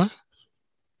 You know?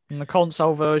 And the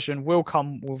console version will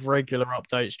come with regular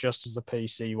updates just as the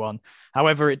PC one.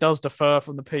 However, it does differ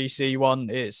from the PC one.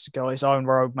 It's got its own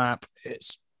roadmap.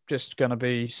 It's just going to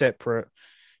be separate.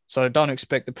 So don't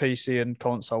expect the PC and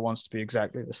console ones to be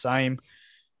exactly the same.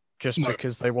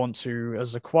 Because they want to,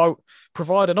 as a quote,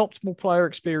 provide an optimal player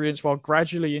experience while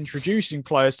gradually introducing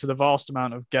players to the vast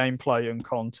amount of gameplay and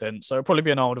content. So it'll probably be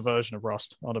an older version of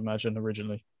Rust, I'd imagine,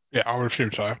 originally. Yeah, I would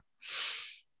assume so.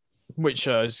 Which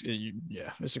is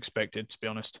expected, to be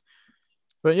honest.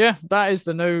 But yeah, that is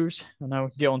the news. And now we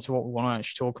can get on to what we want to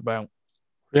actually talk about.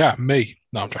 Yeah, me.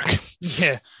 No, I'm joking.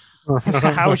 Yeah.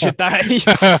 How was your day?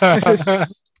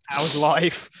 How's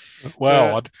life?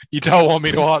 Well, you don't want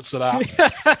me to answer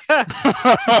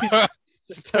that.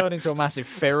 Just turn into a massive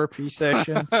therapy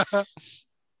session.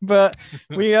 But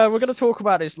we're going to talk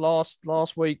about this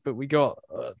last week, but we got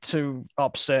too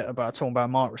upset about talking about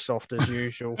Microsoft as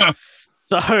usual.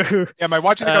 So yeah, mate.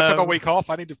 Why do you think I took a week off?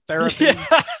 I needed therapy. Yeah.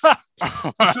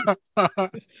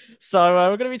 So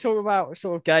we're going to be talking about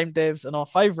sort of game devs and our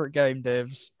favorite game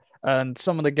devs and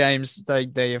some of the games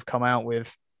they have come out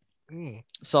with.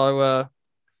 So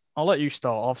I'll let you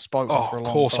start. I've spoken for a long time.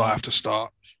 Of course I have to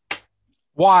start.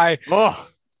 Why? Oh.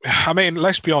 I mean,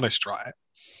 let's be honest, right?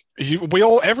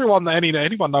 Everyone that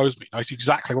anyone knows me knows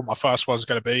exactly what my first one's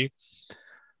going to be.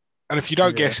 And if you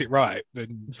don't guess it right,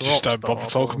 then just don't bother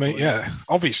talking to me. Yeah,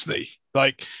 obviously.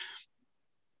 Like,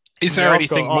 is there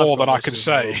anything more that I could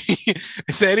say? Well.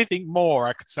 Is there anything more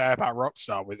I could say about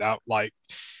Rockstar without, like,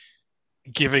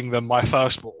 giving them my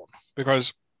firstborn?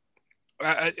 Because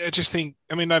I just think,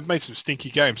 I mean, they've made some stinky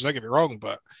games, don't get me wrong,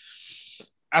 but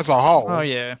as a whole... Oh,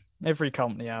 yeah. Every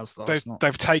company has those.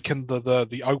 They've taken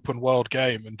the open world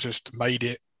game and just made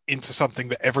it into something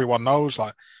that everyone knows.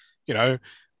 Like, you know,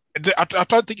 I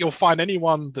don't think you'll find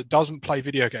anyone that doesn't play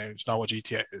video games know what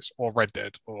GTA is, or Red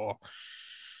Dead, or...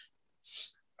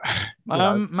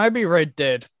 maybe Red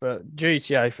Dead, but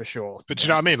GTA for sure. But do you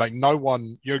know what I mean? Like, no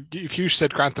one... if you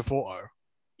said Grand Theft Auto,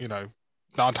 you know...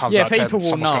 9 times out of 10,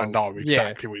 someone's going to know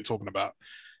exactly what you're talking about.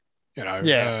 You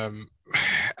know,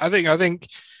 I think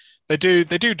they do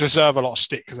deserve a lot of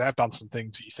stick because they have done some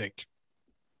things that you think,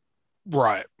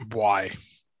 right, why?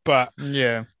 But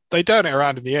they turn it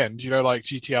around in the end. You know, like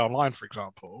GTA Online, for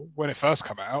example, when it first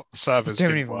came out, the servers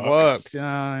didn't even work.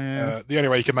 The only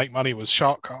way you could make money was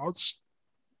shark cards.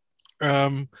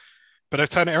 But they've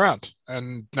turned it around,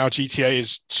 and now GTA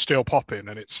is still popping,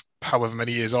 and it's however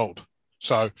many years old.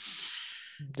 So.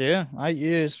 Yeah, 8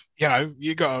 years. You know,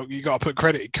 you got to put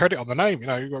credit on the name. You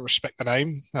know, you got to respect the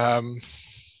name. I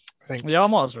think. Yeah, I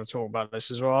might as well talk about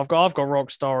this as well. I've got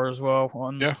Rockstar as well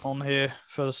on here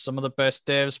for some of the best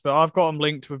devs, but I've got them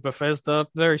linked with Bethesda.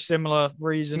 Very similar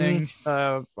reasoning.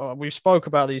 We've spoke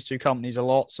about these two companies a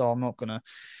lot, so I'm not going to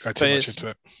go too much into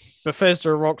it.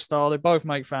 Bethesda and Rockstar, they both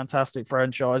make fantastic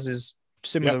franchises.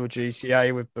 Similar with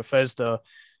GTA, with Bethesda,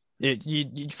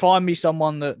 you find me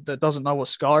someone that doesn't know what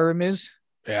Skyrim is.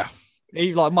 Yeah.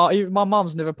 Like my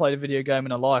mum's never played a video game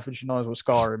in her life, and she knows what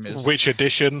Skyrim is. Which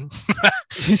edition?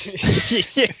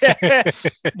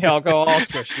 Yeah, I'll go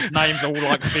ask her. She's name's all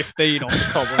like 15 on the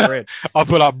top of her head. I'll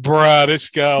be like, bruh, this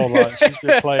girl, like, she's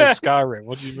been playing Skyrim.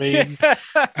 What do you mean?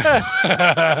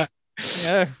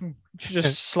 Yeah, she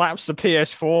just slaps the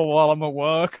PS4 while I'm at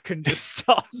work and just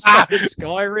starts playing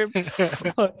Skyrim.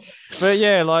 But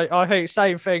yeah, like I think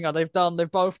same thing.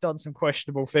 They've both done some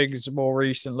questionable things more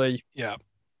recently. Yeah.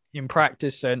 In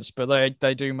practice sense, but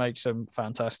they do make some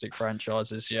fantastic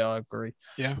franchises. Yeah, I agree.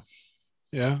 Yeah.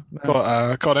 Go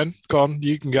on.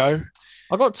 You can go.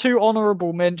 I got 2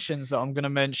 honorable mentions that I'm going to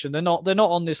mention. They're not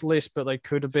on this list, but they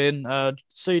could have been.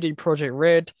 CD Projekt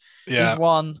Red is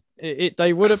one.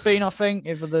 They would have been, I think,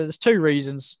 if there's 2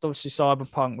 reasons. Obviously,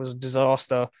 Cyberpunk was a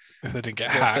disaster. If they didn't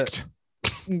get hacked.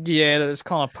 That's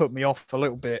kind of put me off a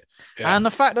little bit. Yeah. And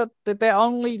the fact that they're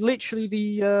only literally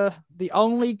the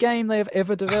only game they have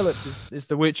ever developed is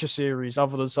the Witcher series,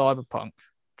 other than Cyberpunk.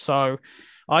 So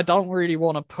I don't really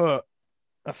want to put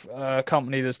a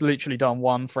company that's literally done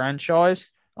one franchise.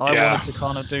 I wanted to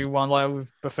kind of do one like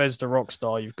with Bethesda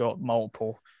Rockstar. You've got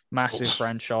multiple. massive course.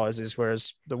 franchises,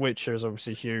 whereas The Witcher is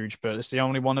obviously huge, but it's the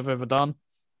only one I've ever done.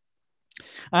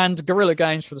 And Guerrilla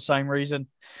Games for the same reason.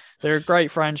 They're a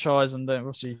great franchise, and then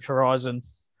obviously Horizon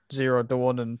Zero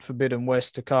Dawn and Forbidden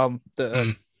West to come.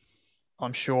 That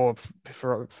I'm sure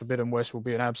Forbidden West will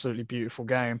be an absolutely beautiful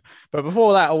game. But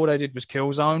before that, all they did was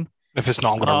Killzone. If it's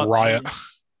not, I'm going to riot.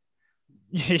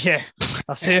 Yeah,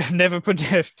 I see. I've never put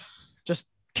just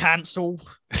cancel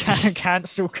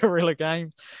Guerrilla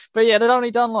Games. But yeah, they've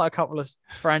only done like a couple of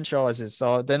franchises,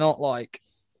 so they're not like,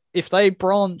 if they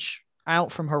branch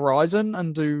out from Horizon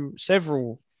and do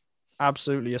several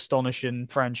absolutely astonishing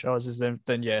franchises,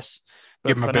 then yes. But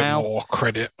give them a bit now, more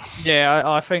credit. Yeah,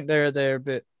 I think they're a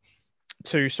bit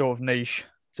too sort of niche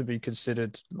to be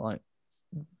considered like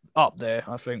up there,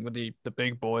 I think, with the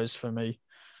big boys for me.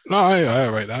 No, I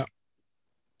rate that.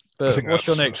 But I think what's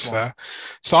your next one? Fair.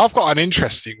 So I've got an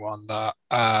interesting one that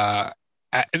I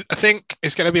think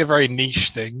it's going to be a very niche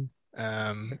thing.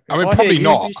 I mean, probably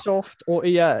not. Ubisoft or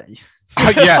EA?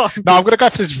 Yeah, no, I'm going to go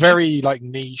for this very like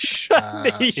niche,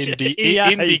 Niche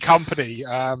indie company.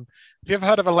 Have you ever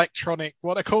heard of Electronic?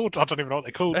 What they're called? I don't even know what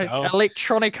they're called now.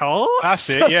 Electronic Arts. That's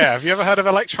it. Yeah. Have you ever heard of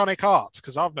Electronic Arts?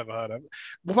 Because I've never heard of it.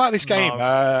 What about this game?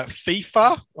 No.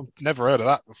 FIFA. I've never heard of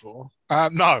that before.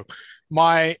 No,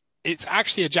 it's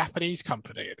actually a Japanese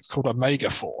company. It's called Omega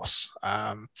Force.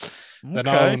 They're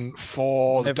known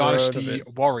for the Dynasty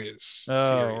Warriors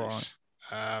series.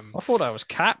 Right. I thought that was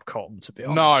Capcom, to be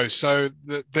honest. No, so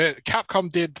the Capcom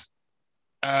did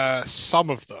some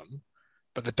of them,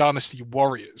 but the Dynasty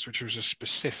Warriors, which was a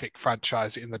specific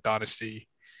franchise in the Dynasty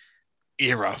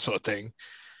era sort of thing.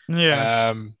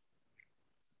 Yeah.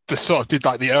 They sort of did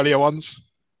like the earlier ones.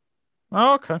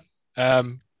 Oh, okay.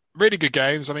 Really good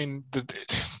games. I mean,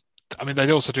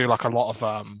 they also do like a lot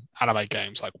of anime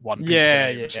games, like One Piece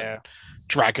games, and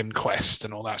Dragon Quest,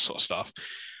 and all that sort of stuff.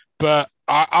 But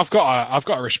I've got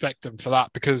to respect them for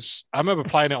that, because I remember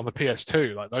playing it on the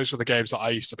PS2. Like, those were the games that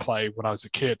I used to play when I was a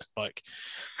kid, like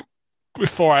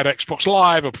before I had Xbox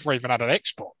Live or before I even had an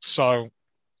Xbox. So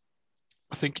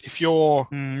I think if you're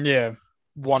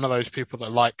one of those people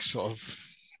that like sort of,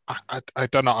 I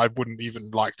don't know, I wouldn't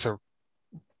even like to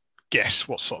guess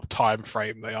what sort of time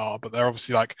frame they are, but they're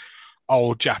obviously like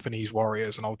old Japanese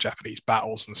warriors and old Japanese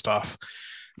battles and stuff.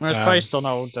 Well, it's based on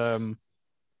old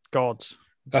gods.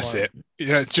 That's it.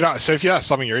 Yeah, do you know? So if that's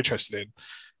something you're interested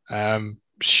in,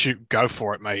 go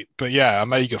for it, mate. But yeah,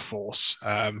 Omega Force,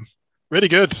 really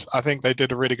good. I think they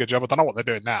did a really good job. I don't know what they're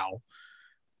doing now.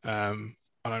 I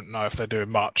don't know if they're doing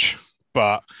much,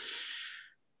 but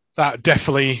that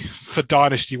definitely, for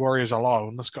Dynasty Warriors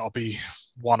alone, that's got to be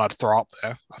one I'd throw up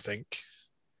there, I think.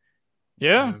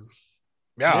 Yeah.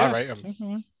 I rate them.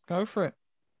 Mm-hmm. Go for it.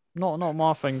 Not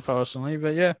my thing personally,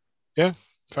 but yeah. Yeah,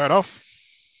 fair enough.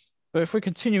 But if we're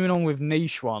continuing on with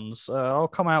niche ones, I'll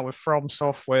come out with From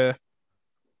Software,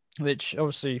 which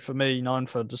obviously for me, known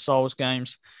for the Souls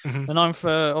games. Mm-hmm. They're known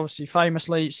for, obviously,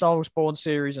 famously, Soulsborne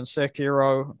series and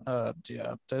Sekiro.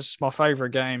 That's my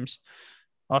favourite games.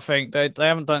 I think they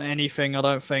haven't done anything, I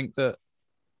don't think, that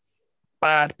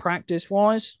bad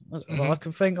practice-wise that I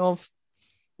can think of.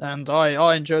 And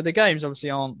I enjoy the games. Obviously,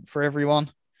 aren't for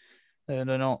everyone. They're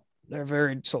a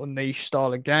very sort of niche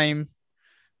style of game.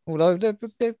 Although they're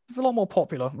a lot more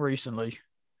popular recently.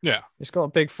 Yeah. It's got a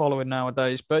big following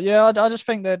nowadays. But yeah, I just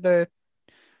think that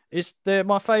they're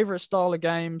my favourite style of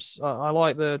games. I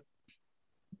like the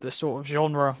sort of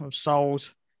genre of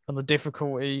Souls and the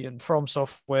difficulty, and From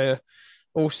Software,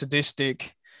 all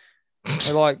sadistic.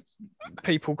 They like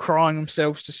people crying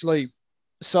themselves to sleep.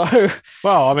 So,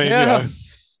 well, I mean, you know,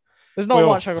 there's not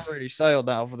much I can really say on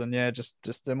that other than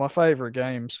just they're my favourite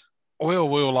games.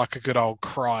 We'll like a good old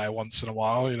cry once in a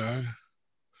while, you know.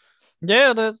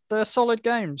 Yeah, they're solid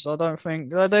games. I don't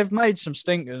think they've made some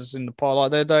stinkers in the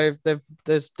past. Like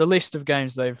there's the list of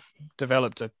games they've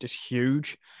developed is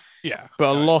huge. Yeah, but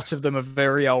a lot of them are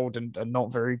very old and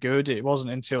not very good. It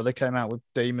wasn't until they came out with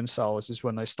Demon Souls is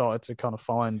when they started to kind of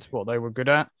find what they were good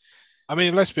at. I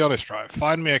mean, let's be honest, right?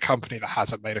 Find me a company that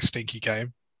hasn't made a stinky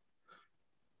game.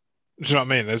 Do you know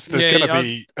what I mean? There's going to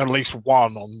be at least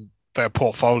one on their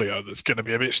portfolio that's going to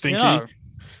be a bit stinky. You know,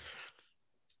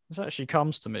 this actually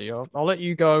comes to me. I'll let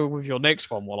you go with your next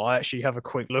one while I actually have a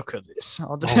quick look at this.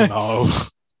 Oh, no.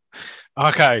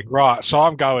 Okay, right. So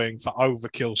I'm going for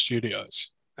Overkill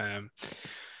Studios.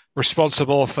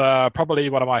 Responsible for probably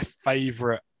one of my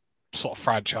favorite sort of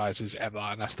franchises ever,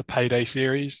 and that's the Payday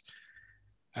series.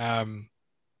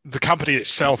 The company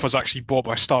itself was actually bought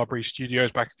by Starbreeze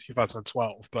Studios back in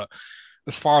 2012, but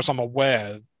as far as I'm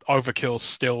aware, Overkill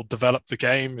still developed the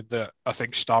game. That I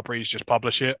think Starbreeze just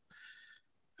publish it.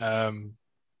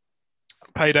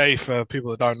 Payday, for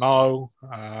people that don't know,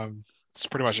 it's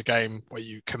pretty much a game where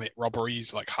you commit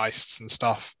robberies like heists and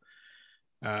stuff.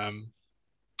 Um,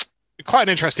 Quite an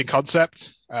interesting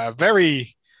concept.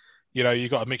 Very, you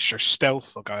got a mixture of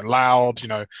stealth or going loud.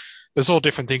 There's all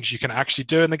different things you can actually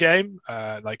do in the game.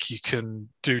 Like you can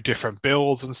do different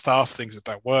builds and stuff, things that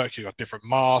don't work. You got different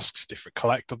masks, different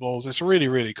collectibles. It's really,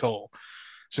 really cool.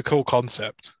 It's a cool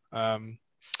concept.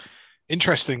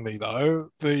 Interestingly, though,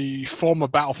 the former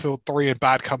Battlefield 3 and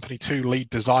Bad Company 2 lead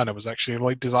designer was actually a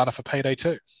lead designer for Payday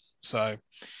 2. So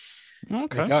there you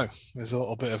go. There's a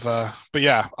little bit of a... But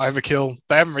yeah, Overkill,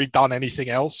 they haven't really done anything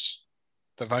else.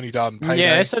 They've only done Payday.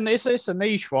 Yeah, it's a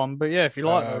niche one, but yeah, if you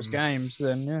like those games,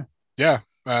 then yeah. Yeah,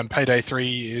 and Payday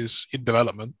 3 is in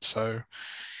development, so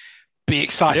be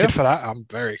excited for that. I'm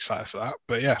very excited for that.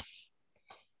 But yeah,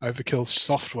 Overkill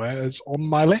Software is on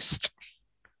my list.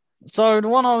 So the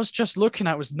one I was just looking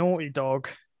at was Naughty Dog.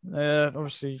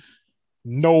 Obviously,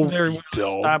 very well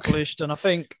established, and I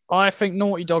think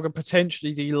Naughty Dog are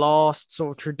potentially the last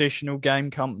sort of traditional game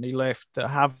company left that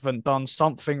haven't done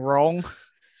something wrong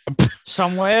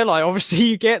somewhere. Like obviously,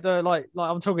 you get the like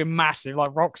I'm talking massive,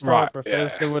 like Rockstar,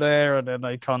 Bethesda were there, and then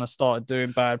they kind of started doing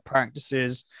bad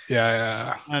practices,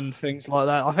 and things like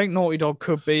that. I think Naughty Dog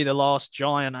could be the last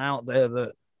giant out there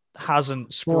that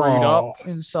hasn't screwed up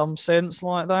in some sense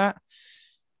like that.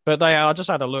 But I just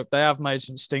had a look. They have made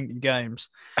some stinky games,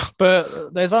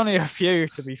 but there's only a few,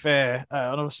 to be fair.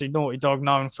 And obviously, Naughty Dog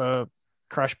known for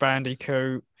Crash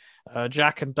Bandicoot,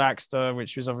 Jack and Daxter,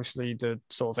 which was obviously the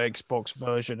sort of Xbox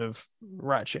version of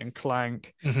Ratchet and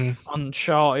Clank,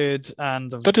 Uncharted,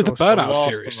 and they did the Burnout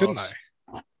series, didn't they?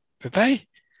 Did they?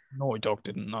 Naughty Dog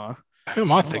didn't know. Who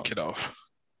am I thinking of?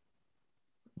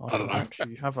 I don't know.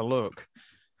 Actually, have a look.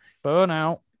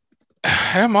 Burnout.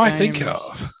 Who am I thinking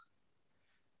of?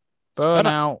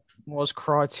 Burnout was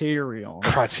Criterion.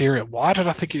 Criterion. Why did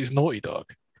I think it was Naughty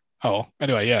Dog? Oh,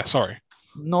 anyway, yeah. Sorry.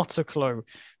 Not a clue.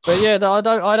 But yeah, I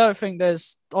don't think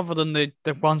there's, other than the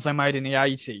ones they made in the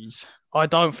 80s, I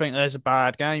don't think there's a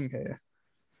bad game here.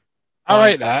 I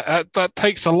rate that. That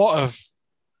takes a lot of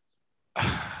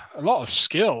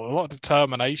skill, a lot of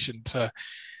determination to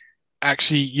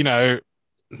actually,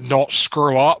 not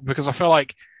screw up, because I feel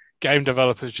like game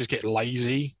developers just get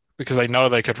lazy because they know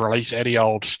they could release any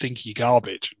old stinky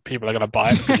garbage and people are going to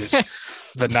buy it because it's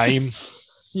the name.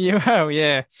 Yeah, well,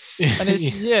 yeah. And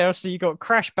it's, so you got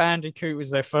Crash Bandicoot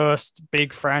was their first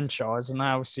big franchise, and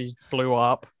that obviously blew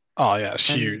up. Oh, yeah, it's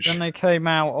huge. And they came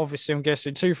out, obviously, I'm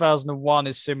guessing 2001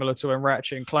 is similar to when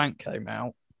Ratchet and Clank came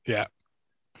out. Yeah.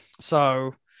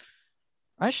 So,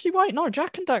 actually, wait, no,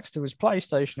 Jack and Daxter was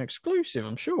PlayStation exclusive,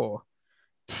 I'm sure.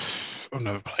 I've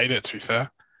never played it, to be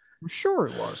fair. I'm sure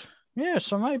it was. Yeah,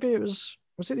 so maybe it was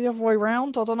it the other way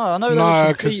around? I don't know. I know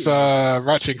no, because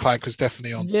Ratchet and Clank was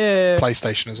definitely on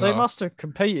PlayStation as well. They must have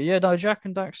competed. Yeah, no, Jack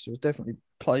and Daxter was definitely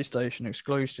PlayStation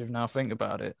exclusive. Now I think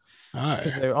about it,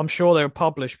 because I'm sure they were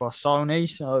published by Sony.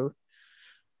 So,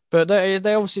 but they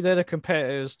obviously they're the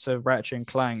competitors to Ratchet and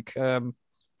Clank. I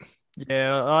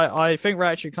think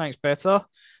Ratchet and Clank's better,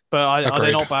 but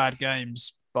they're not bad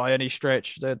games by any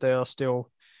stretch. They are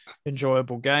still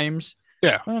enjoyable games.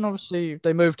 Yeah. And obviously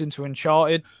they moved into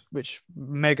Uncharted, which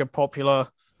mega popular.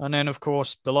 And then, of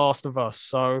course, The Last of Us.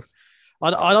 So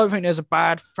I don't think there's a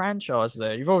bad franchise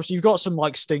there. You've got some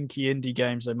like stinky indie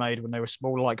games they made when they were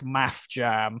small, like Math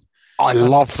Jam. I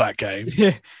love that game.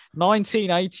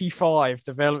 1985,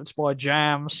 developed by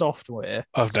Jam Software.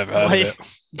 I've never heard of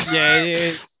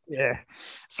it. Yeah.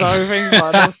 So things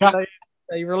like that.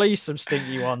 They released some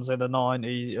stinky ones in the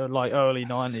 90s, like early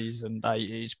 90s and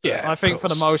 80s. But yeah, I think for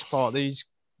the most part, these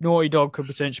Naughty Dog could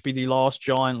potentially be the last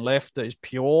giant left that is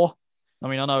pure. I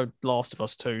mean, I know Last of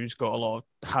Us 2's got a lot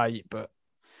of hate, but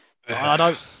I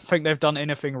don't think they've done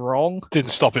anything wrong.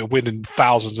 Didn't stop it winning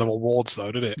thousands of awards,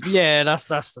 though, did it? Yeah, that's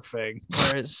the thing.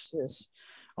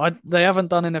 They haven't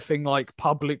done anything like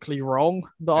publicly wrong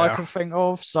that I can think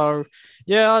of. So,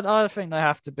 yeah, I think they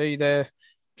have to be there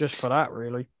just for that,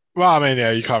 really. Well, I mean,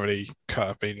 yeah, you can't really.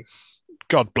 I mean,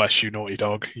 God bless you, Naughty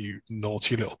Dog, you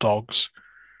naughty little dogs.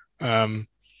 I'm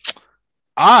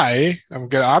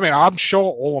sure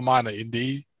all of mine are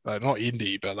indie, like not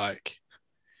indie, but like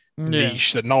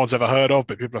niche that no one's ever heard of,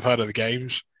 but people have heard of the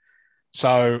games.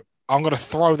 So I'm going to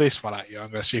throw this one at you. I'm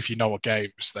going to see if you know what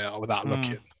games they are without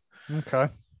looking. Okay.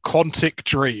 Quantic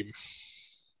Dream.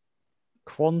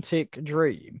 Quantic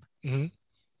Dream. Mm-hmm.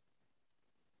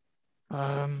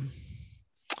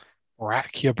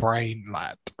 Rack your brain,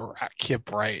 lad. Rack your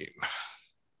brain.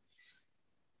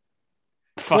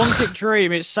 Quantic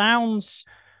Dream. It sounds.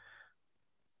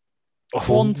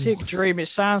 Quantic Dream. It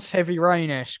sounds Heavy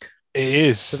Rain-esque. It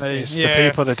is. me. It's the Yeah,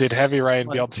 people that did Heavy Rain,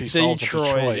 like Beyond Two Souls, and Detroit,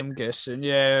 Detroit. I'm guessing.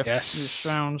 Yeah, it Yes.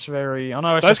 sounds very. I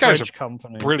know it's a Those games are French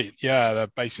company. brilliant. Yeah, they're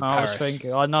based in I was Paris.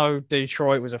 thinking, I know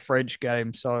Detroit was a French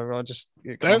game, so I just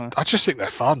kind of. I just think they're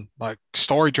fun. Like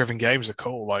story-driven games are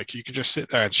cool. Like you can just sit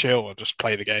there and chill and just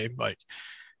play the game. Like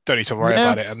don't need to worry Yeah,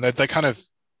 about it. And they kind of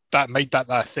that made that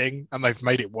their thing, and they've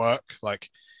made it work. Like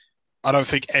I don't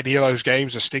think any of those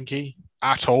games are stinky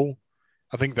at all.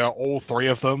 I think they're all three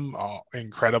of them are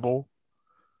incredible.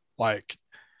 Like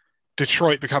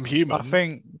Detroit Become I Human.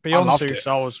 think I Beyond loved Two it.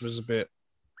 Souls was a bit.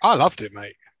 I loved it,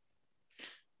 mate.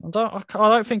 I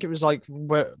don't think it was like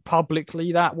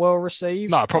publicly that well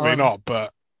received. No, probably not.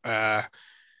 But Not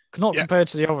yeah, compared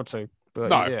to the other two, but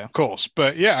no, yeah. of course.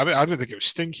 But yeah, I mean, I don't think it was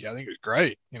stinky. I think it was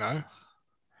great. You know.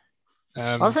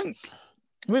 I think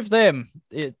with them,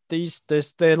 they're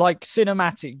like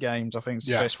cinematic games. I think is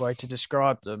the Yeah. best way to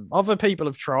describe them. Other people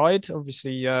have tried.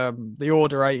 Obviously, the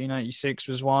Order 1886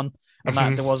 was one, and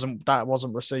that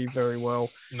wasn't received very well.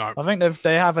 No. I think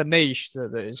they have a niche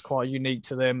that is quite unique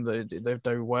to them that they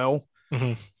do well.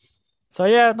 Mm-hmm. So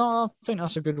yeah, no, I think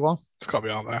that's a good one. It's got to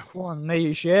be on there. One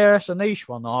niche, yeah, it's a niche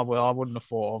one that I wouldn't have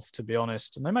thought of, to be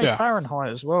honest. And they made Yeah. Fahrenheit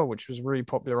as well, which was a really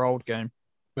popular old game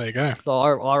There you go. that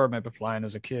I remember playing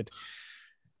as a kid.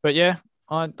 But yeah,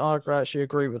 I actually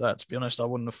agree with that. To be honest, I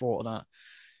wouldn't have thought of that.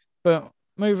 But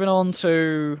moving on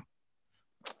to,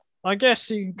 I guess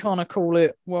you can kind of call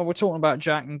it. Well, we're talking about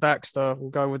Jak and Daxter. We'll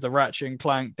go with the Ratchet and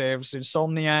Clank devs.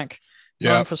 Insomniac,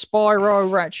 Yeah. known for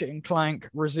Spyro, Ratchet and Clank,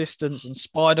 Resistance, and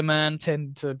Spider-Man,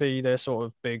 tend to be their sort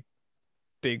of big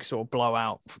sort of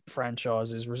blowout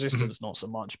franchises. Resistance not so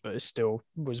much, but it still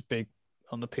was big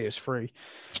on the PS3.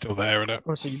 Still there, isn't it?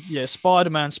 Obviously, yeah,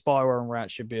 Spider-Man, Spyro, and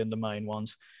Ratchet being the main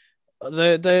ones.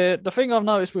 The thing I've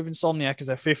noticed with Insomniac is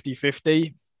they're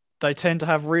 50-50. They tend to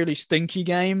have really stinky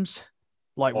games,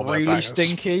 like Or they're really bangers.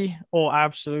 stinky or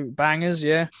absolute bangers.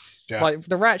 Yeah. Yeah. Like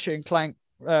the Ratchet and Clank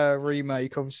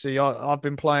remake. Obviously, I've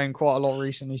been playing quite a lot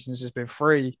recently since it's been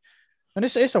free, and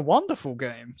it's a wonderful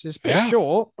game. It's a bit Yeah.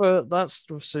 short, but that's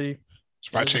obviously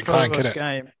It's Ratchet and the Clank, first isn't it?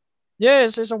 game. Yeah,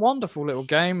 it's a wonderful little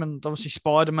game, and obviously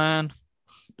Spider-Man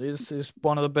is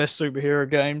one of the best superhero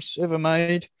games ever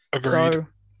made. Agreed. So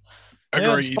yeah,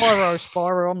 Agreed.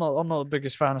 Spyro. I'm not the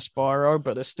biggest fan of Spyro,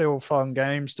 but they're still fun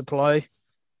games to play.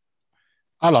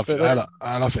 I love But it.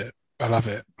 I love it. I love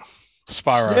it.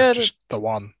 Spyro, Yeah, just the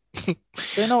one.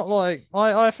 They're not like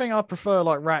I think I prefer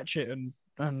like Ratchet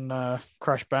and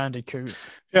Crash Bandicoot,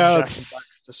 Yeah, and Jak and that's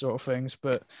Daxter sort of things.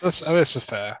 But that's a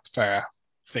fair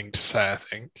thing to say, I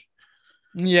think.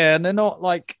 yeah, and they're not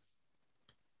like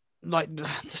the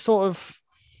sort of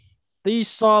these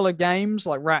style of games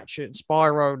like Ratchet and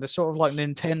Spyro. They're sort of like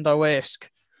Nintendo-esque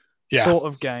Yeah. sort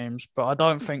of games, but I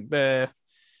don't think they're.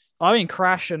 I mean,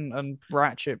 Crash and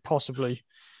Ratchet possibly,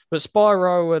 but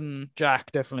Spyro and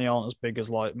Jak definitely aren't as big as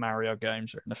like Mario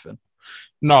games or anything.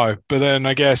 No, but then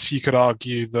I guess you could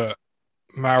argue that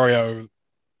Mario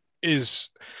is,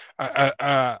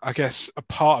 I guess, a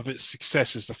part of its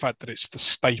success is the fact that it's the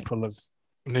staple of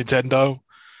Nintendo.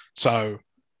 So,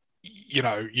 you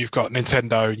know, you've got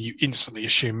Nintendo and you instantly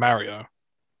assume Mario,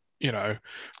 you know, That's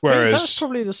whereas,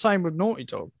 probably the same with Naughty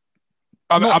Dog.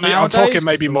 I mean, I'm Nowadays, talking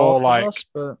maybe 'cause The more Last of like, Us,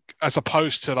 but as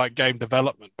opposed to like game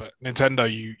development, but Nintendo,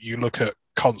 you look at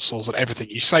consoles and everything.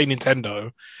 You say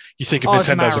Nintendo, you think of it's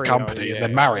Nintendo as a Mario, company, and yeah,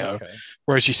 then Mario. okay.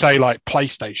 Whereas you say like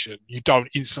PlayStation, you don't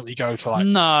instantly go to like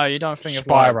No, you don't think of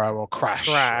like Spyro or Crash.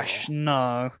 Crash. or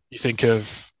No, you think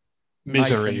of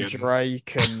Misery Nathan and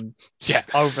Drake and yeah,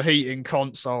 overheating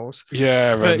consoles.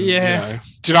 yeah, But and, yeah. you know,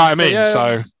 do you know what I mean? yeah.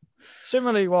 So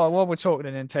Similarly, while we're talking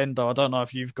to Nintendo, I don't know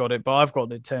if you've got it, but I've got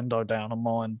Nintendo down on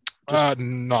mine.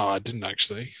 no, I didn't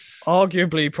actually.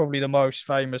 Arguably, probably the most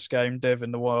famous game dev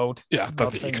in the world. Yeah, I I don't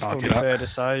think you think it's can probably argue that. fair to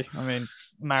say. I mean,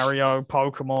 Mario,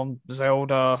 Pokemon,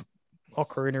 Zelda,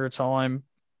 Ocarina of Time,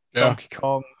 Yeah, Donkey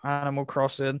Kong, Animal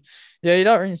Crossing. Yeah, you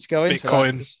don't really need to go into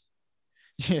Bitcoin.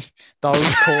 that.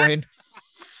 Dogecoin.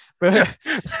 But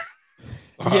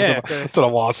I yeah, don't know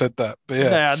why I said that, but yeah,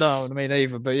 yeah, no, I mean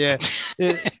either. But yeah,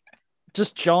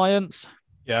 just giants.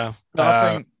 yeah.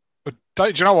 I think But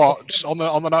do you know what? Just on the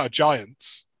note of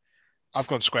giants, I've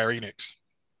gone Square Enix.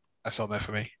 That's on there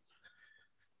for me.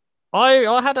 I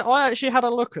actually had a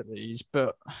look at these,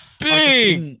 but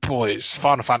Big didn't- boys,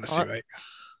 Final Fantasy, I- mate.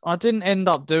 I didn't end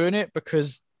up doing it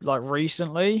because like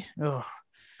recently,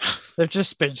 they've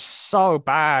just been so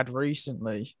bad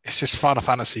recently. It's just Final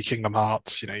Fantasy Kingdom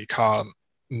Hearts. You know, you can't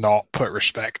not put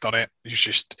respect on it. It's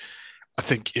just, I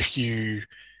think if you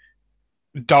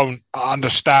don't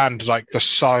understand like the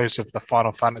size of the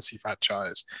Final Fantasy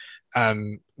franchise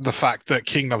and the fact that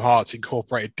Kingdom Hearts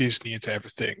incorporated Disney into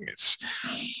everything,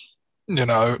 You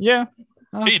know, Yeah,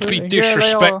 it'd be absolutely.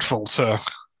 disrespectful to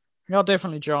They are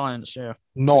definitely giants. Yeah, for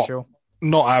not sure.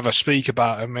 not ever speak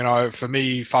about them. You know, for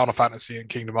me, Final Fantasy and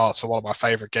Kingdom Hearts are one of my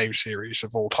favorite game series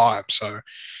of all time. So,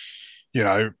 you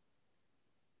know,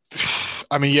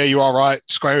 I mean, yeah, you are right.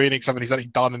 Square Enix haven't exactly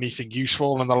done anything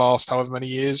useful in the last however many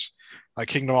years. Like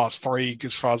Kingdom Hearts 3,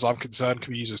 as far as I'm concerned,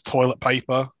 can be used as toilet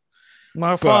paper.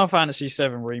 Well, But Final Fantasy VII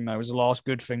Remake was the last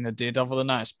good thing they did. Other than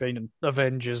that, it's been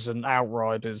Avengers and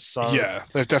Outriders. So yeah,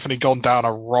 they've definitely gone down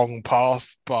a wrong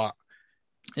path. But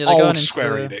yeah, they're going old into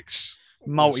Square the Enix was,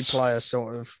 multiplayer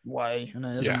sort of way, and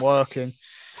it isn't yeah, working.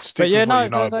 But stick yeah, with what no, you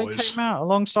know, they boys. came out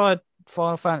alongside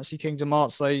Final Fantasy Kingdom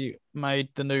Hearts. They made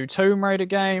the new Tomb Raider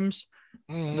games,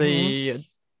 Mm-hmm. the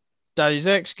Deus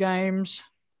Ex games,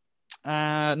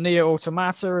 Nier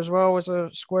Automata as well as a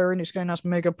Square Enix game that's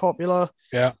mega popular.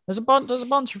 Yeah, There's a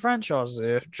bunch of franchises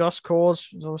here. Just Cause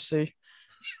is obviously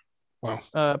well,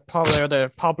 probably they're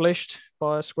published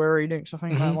by Square Enix, I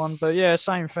think that mm-hmm. one. But yeah,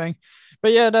 same thing.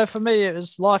 But yeah, no, for me it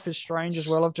was Life is Strange as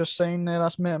well. I've just seen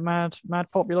that's mad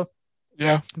popular.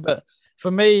 Yeah, But for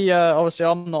me, obviously,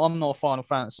 I'm not a Final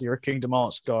Fantasy or a Kingdom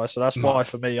Hearts guy, so that's no, why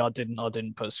for me I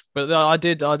didn't put. But I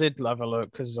did have a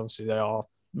look because obviously they are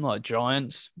not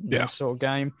giants in yeah, this sort of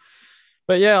game.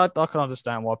 But yeah, I can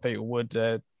understand why people would.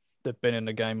 They've been in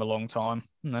the game a long time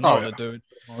and they know oh what yeah, they're doing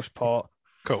for the most part.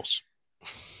 of course.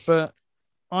 But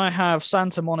I have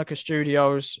Santa Monica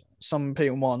Studios. Some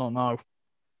people might not know.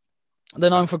 They're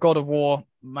known for God of War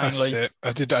That's mainly. it.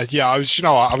 I did. Yeah, I was. You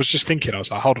know, I was just thinking. I was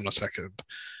like, hold on a second.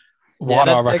 Yeah, Why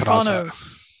do I recognize that?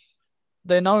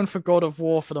 they're known for God of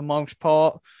War for the most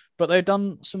part, but they've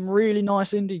done some really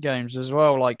nice indie games as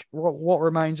well, like What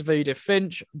Remains of Edith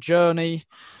Finch, Journey,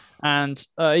 and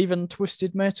even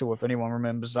Twisted Metal. If anyone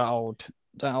remembers that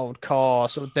old car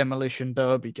sort of demolition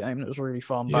derby game that was really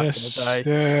fun back in the Yes. day.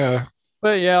 Yeah.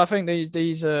 But yeah, I think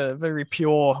these are very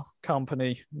pure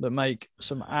company that make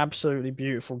some absolutely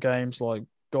beautiful games like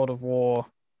God of War.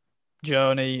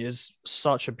 Journey is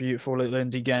such a beautiful little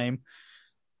indie game.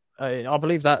 I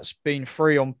believe that's been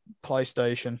free on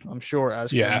PlayStation. I'm sure it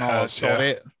has because I Yeah. It know I've has. got Yeah.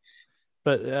 it.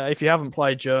 But if you haven't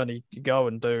played Journey, go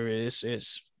and do it.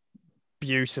 It's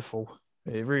beautiful.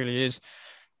 It really is.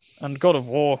 And God of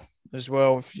War as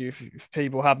well. If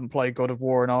people haven't played God of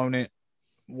War and own it,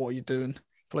 what are you doing?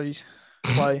 Please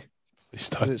play Please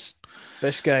because don't. it's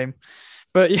this game.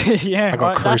 But yeah, I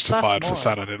got that's crucified for mine.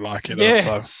 saying I didn't like it last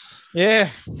Yeah, time.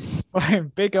 yeah.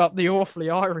 Big up the Awfully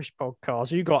Irish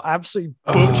podcast. You got absolutely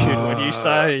butchered when you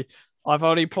say I've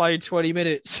only played 20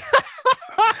 minutes.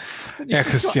 You Yeah,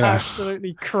 just because got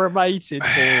absolutely cremated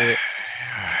for it.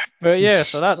 But yeah,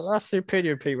 so that's the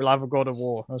opinion people have of God of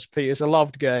War. It's a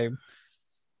loved game.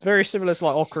 Very similar to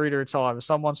like Ocarina of Time. If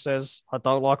someone says I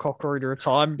don't like Ocarina of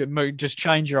Time, just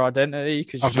change your identity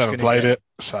because you're I've just never gonna played get. it,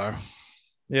 so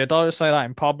Yeah, don't say that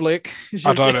in public.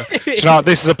 I don't know. Do you know,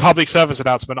 this is a public service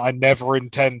announcement. I never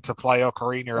intend to play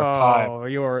Ocarina of Time.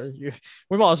 Oh,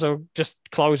 we might as well just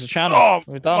close the channel. Oh,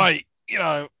 We're done. mate, you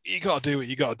know, you got to do what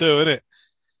you got to do, innit?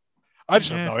 I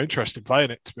just have Yeah. no interest in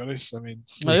playing it, to be honest. I mean,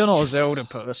 No, you're not a Zelda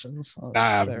person. So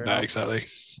that's nah, fair no, enough. exactly.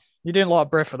 You didn't like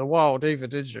Breath of the Wild either,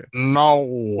 did you?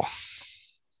 No,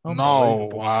 no.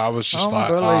 Unbelievable. I was just like,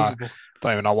 I Unbelievable.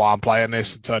 don't even know why I'm playing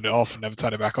this and turned it off and never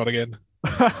turned it back on again.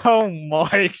 Oh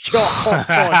my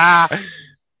god.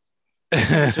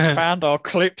 Just found our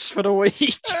clips for the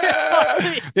week.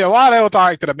 Yeah, why are they all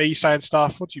directed at me saying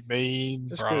stuff? What do you mean,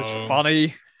 Just bro? because it's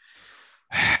funny.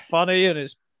 Funny, and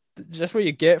it's just what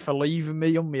you get for leaving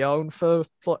me on my own for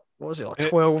like, what was it, like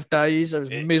 12 days? It was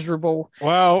miserable.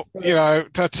 Well, you know,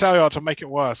 to tell you what, to make it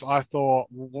worse, I thought,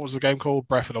 what was the game called?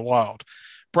 Breath of the Wild.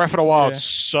 Breath of the Wild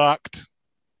sucked.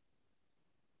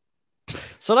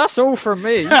 So that's all from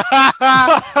me.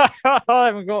 I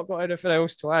haven't got anything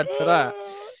else to add to that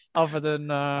other than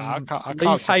I can't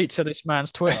leave hate to this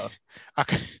man's Twitter.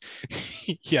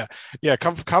 yeah.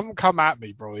 Come at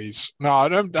me, boys. No, I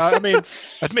don't. I mean,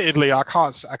 admittedly, I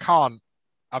can't.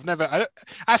 I've never.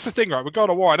 That's the thing, right? With God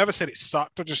of War, I never said it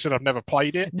sucked. I just said I've never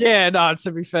played it. Yeah, no.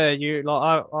 To be fair, I've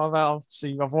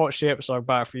watched the episode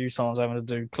back a few times, having to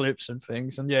do clips and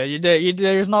things, and yeah,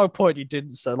 there's no point you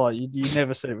didn't say like you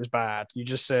never said it was bad. You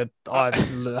just said I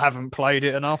haven't played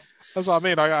it enough. That's what I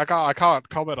mean. I can't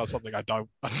comment on something I don't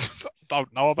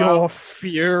know about. Your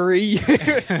fury.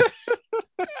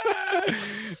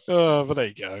 But there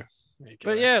you go.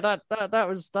 But yeah,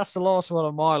 that's the last one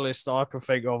on my list that I can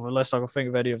think of, unless I can think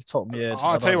of any of the top of my head.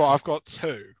 I'll tell you what, I've got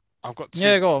two.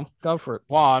 Yeah, go on, go for it.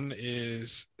 One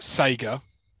is Sega.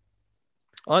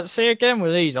 I see again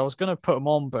with these. I was going to put them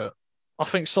on, but I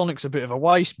think Sonic's a bit of a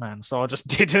waste man, so I just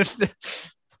didn't.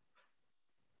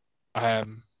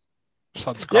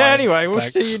 Son's Yeah, crying. anyway, we'll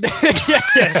Thanks. see you.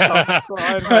 Son's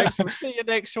crying. Thanks. We'll see you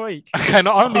next week. Okay,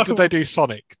 not only did they do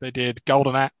Sonic, they did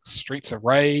Golden Axe, Streets of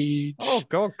Rage. Oh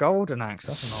God, Golden Axe.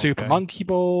 That's Super Monkey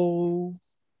Ball.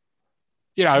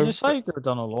 You know, Sega have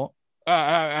done a lot.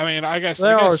 I mean, I guess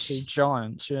They're obviously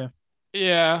giants. Yeah.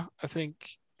 Yeah, I think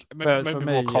maybe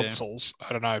more consoles.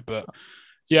 I don't know, but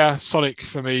yeah, Sonic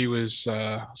for me was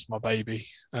my baby.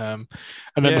 And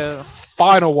then the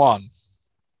final one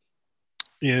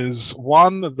is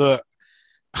one that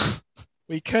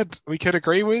we could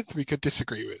agree with, we could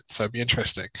disagree with. So it'd be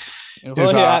interesting.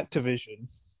 Is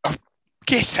Activision?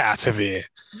 Get out of here!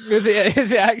 Is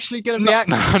it actually going to be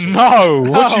Activision? No.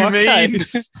 What do you mean?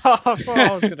 I thought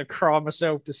I was going to cry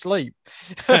myself to sleep.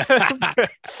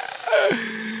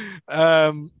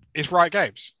 It's Riot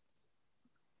Games.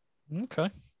 Okay.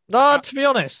 No, to be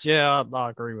honest, yeah, I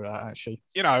agree with that. Actually,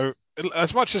 you know,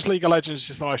 as much as League of Legends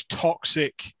is the most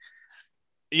toxic,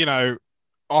 you know,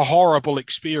 a horrible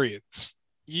experience.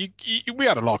 We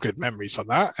had a lot of good memories on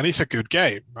that, and it's a good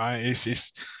game, right? It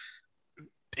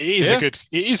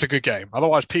is a good game.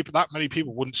 Otherwise, that many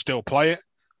people wouldn't still play it.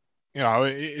 You know,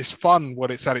 it's fun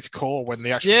when it's at its core, when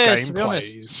the actual game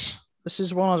plays. This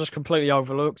is one I just completely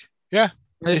overlooked. Yeah.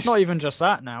 It's not even just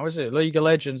that now, is it? League of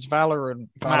Legends, Valorant.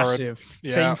 Massive.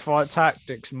 Yeah. Teamfight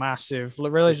Tactics, massive.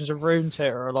 Legends of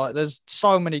Runeterra, like there's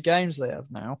so many games they have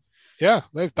now. Yeah,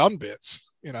 they've done bits,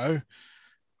 you know.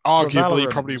 Arguably,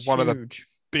 probably one of the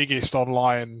biggest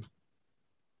online,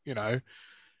 you know,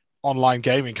 online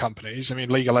gaming companies. I mean,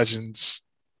 League of Legends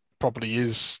probably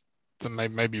is,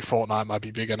 maybe Fortnite might be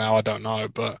bigger now, I don't know,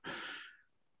 but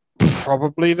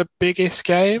probably the biggest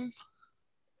game.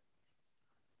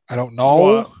 I don't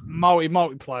know.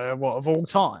 Multiplayer, of all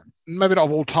time? Maybe not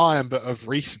of all time, but of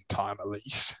recent time at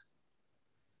least.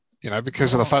 You know,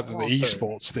 because of the fact that the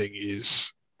esports thing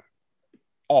is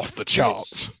off the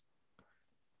charts.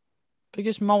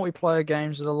 Biggest multiplayer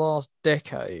games of the last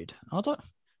decade.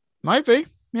 Maybe,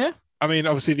 yeah. I mean,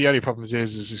 obviously the only problem is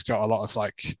it's got a lot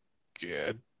of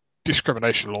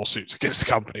discrimination lawsuits against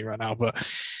the company right now. But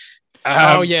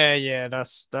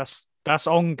that's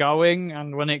ongoing,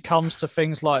 and when it comes to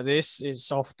things like this,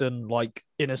 it's often like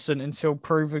innocent until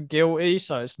proven guilty.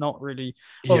 So it's not really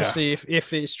obviously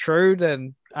if it's true,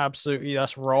 then absolutely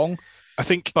that's wrong. I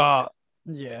think, but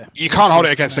yeah, you can't hold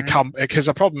it against a company, because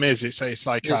the problem is it's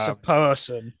like it's a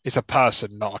person. It's a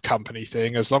person, not a company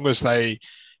thing. As long as they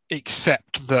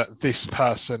accept that this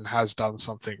person has done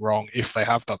something wrong, if they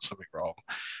have done something wrong,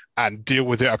 and deal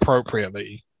with it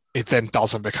appropriately, it then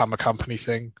doesn't become a company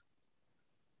thing.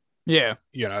 Yeah.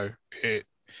 You know,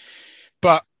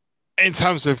 but in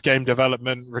terms of game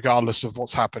development, regardless of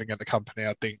what's happening at the company,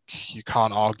 I think you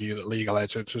can't argue that League of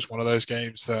Legends was one of those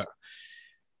games that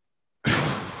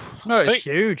no, it's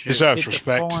huge. Deserves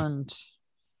respect.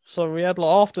 So we had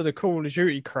after the Call of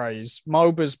Duty craze,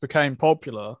 MOBAs became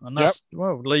popular, and that's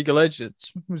League of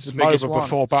Legends was the biggest one.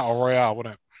 Before Battle Royale,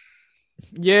 wasn't it?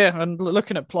 Yeah, and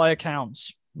looking at player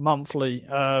counts monthly,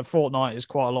 Fortnite is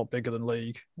quite a lot bigger than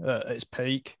League at its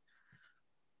peak.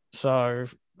 So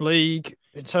League,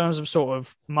 in terms of sort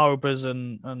of MOBAs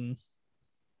and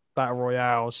Battle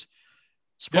Royales,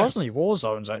 surprisingly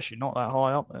Warzone's actually not that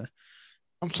high up there.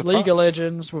 League of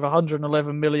Legends with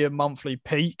 111 million monthly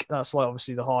peak, that's like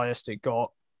obviously the highest it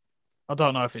got. I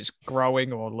don't know if it's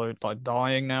growing or like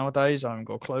dying nowadays. I haven't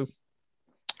got a clue.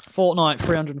 Fortnite,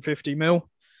 350 mil.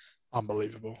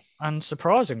 Unbelievable. And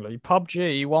surprisingly,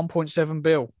 PUBG, 1.7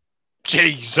 bill.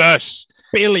 Jesus.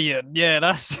 Billion. Yeah,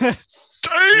 that's...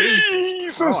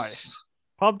 Jesus.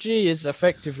 PUBG is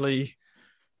effectively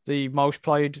the most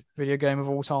played video game of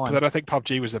all time. But then I think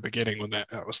PUBG was the beginning, wasn't it?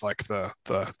 That was like the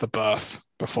birth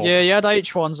before. Yeah, you had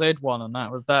H1Z1, and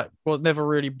that was never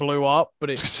really blew up, but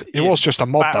it was just a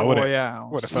mod though, wasn't it?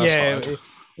 When it first started.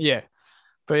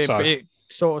 But it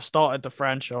sort of started the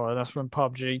franchise. That's when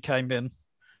PUBG came in,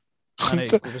 and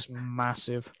it was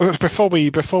massive. Before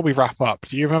we wrap up,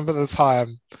 do you remember the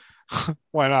time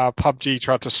when PUBG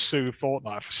tried to sue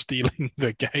Fortnite for stealing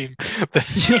the game?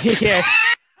 Yes.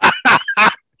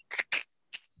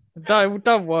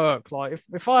 Don't work. Like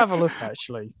if I have a look,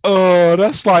 actually. Oh,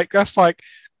 that's like that's like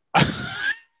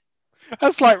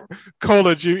Call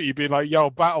of Duty being like, "Yo,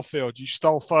 Battlefield, you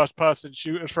stole first-person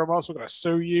shooters from us. We're gonna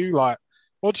sue you." Like,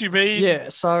 what do you mean? Yeah.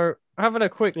 So having a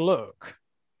quick look.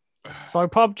 So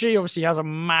PUBG obviously has a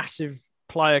massive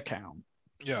player count.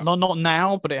 Yeah. Not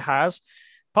now, but it has.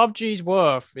 PUBG's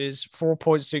worth is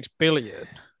 4.6 billion.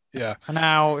 Yeah. And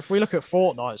now, if we look at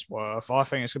Fortnite's worth, I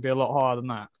think it's gonna be a lot higher than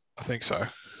that. I think so.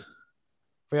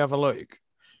 We have a look.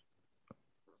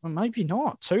 Well, maybe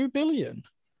not. 2 billion.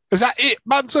 Is that it?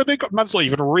 Man's not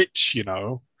even rich, you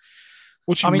know.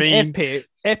 What do I you mean, mean?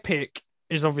 Epic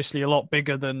is obviously a lot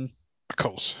bigger than, Of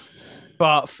course.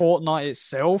 but Fortnite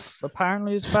itself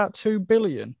apparently is about 2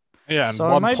 billion. Yeah, and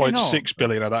So maybe not. 1.6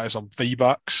 billion of that is on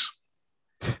V-Bucks.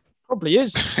 Probably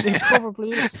is. It probably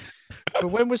is.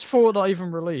 But when was Fortnite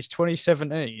even released?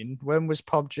 2017. When was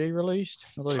PUBG released?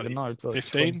 I don't even know. Like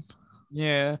 2015?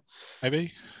 Yeah.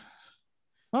 Maybe?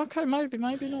 Okay, maybe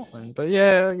not then. But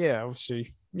yeah,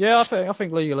 obviously. Yeah, I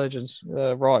think League of Legends,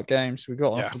 Riot Games, we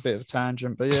got off Yeah, a bit of a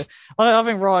tangent, but yeah, I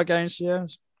think Riot Games, yeah,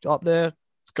 it's up there.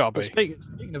 it's got to But be.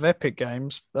 speaking of Epic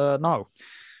Games, no.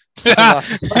 That's all I Yeah,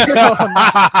 have to say on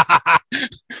that.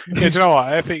 do you know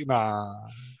what? Epic, nah.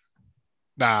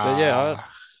 But yeah, Nah.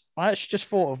 I actually just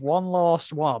thought of one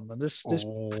last one, and this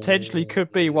potentially Oh,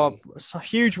 could be one. It's a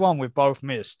huge one we've both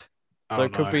missed. oh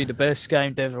That could no. be the best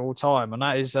game dev of all time, and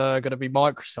that is going to be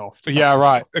Microsoft. Yeah,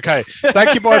 right. Okay.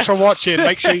 Thank you, boys, for watching.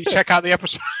 Make sure you check out the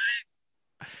episode.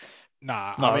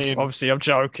 Nah, No, obviously I'm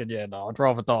joking. Yeah, no, I'd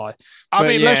rather die. I But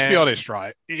mean, let's be yeah, honest,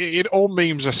 right? All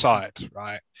memes aside,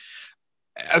 right?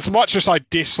 As much as I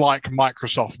dislike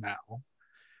Microsoft now,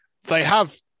 they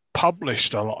have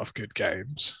published a lot of good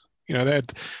games. You know,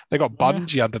 they got yeah.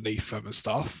 Bungie underneath them and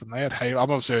stuff, and they had Halo.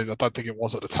 I'm obviously, I don't think it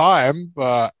was at the time,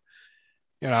 but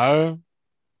you know,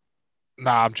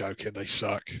 nah, I'm joking. They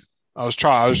suck. I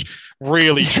was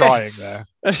really trying there.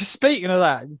 Speaking of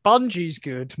that, Bungie's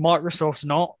good. Microsoft's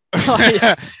not.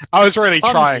 I was really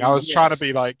trying. I Bungie, was trying to yes.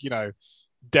 be like,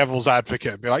 devil's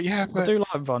advocate and be like, yeah, I but do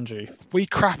like Bungie. we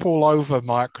crap all over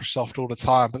Microsoft all the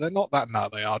time, but they're not that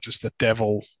nut. They are just the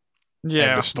devil. End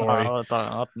Yeah, of no, story. I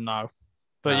don't know.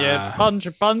 But yeah, Nah.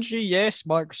 Bungie, yes.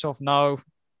 Microsoft, no.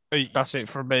 Hey, That's it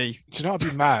from me. do you know I'd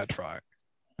be mad, right?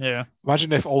 Yeah.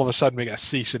 Imagine if all of a sudden we get a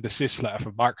cease and desist letter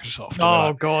from Microsoft.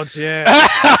 Oh God, yeah.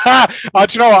 Oh,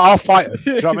 do you know what? I'll fight them.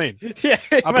 Do you know what I mean? Yeah.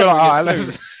 I'll be like, all right,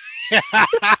 let's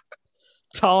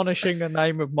tarnishing the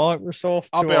name of Microsoft.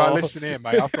 I'll be like, listen here,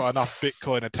 mate. I've got enough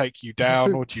Bitcoin to take you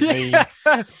down. What do you mean?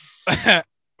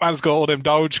 Man's got all them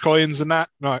Doge coins and that.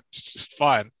 No, it's just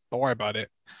fine. Don't worry about it.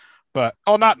 But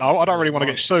on that note, I don't really want to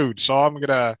get sued, so I'm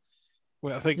gonna.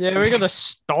 Well, I think. Yeah, we're gonna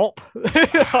stop.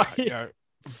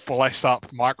 Bless up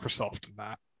Microsoft and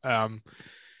that.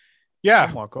 Yeah.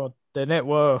 Oh my God, their net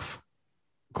worth.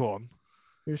 Go on.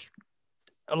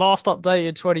 Last update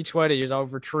in 2020 is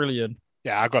over $1 trillion.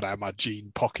 Yeah, I got it in my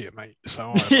jean pocket, mate.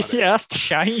 So yeah, that's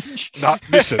change. No,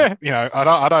 listen,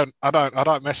 I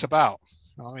don't mess about.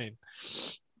 You know what I mean,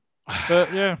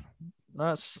 but yeah,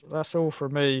 that's all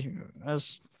from me.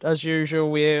 As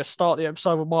usual, we start the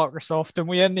episode with Microsoft and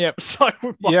we end the episode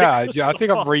with Microsoft. Yeah. I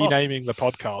think I'm renaming the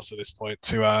podcast at this point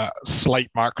to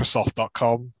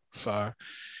slatemicrosoft.com. So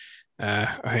I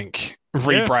think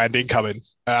rebranding coming.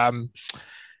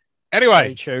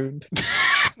 Anyway, stay tuned.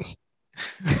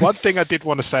 One thing I did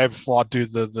want to say before I do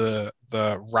the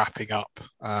wrapping up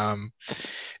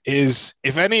is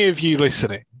if any of you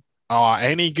listening are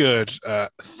any good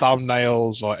at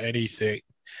thumbnails or anything,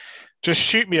 just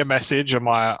shoot me a message on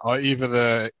my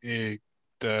either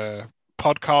the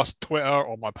podcast Twitter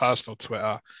or my personal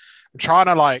Twitter. I'm trying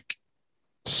to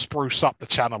spruce up the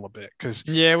channel a bit because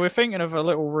we're thinking of a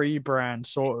little rebrand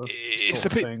sort of. It's a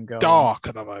bit thing dark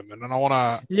at the moment, and I want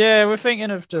to. Yeah, we're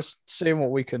thinking of just seeing what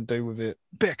we can do with it.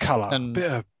 Bit of color, and bit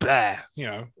of blah.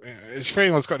 If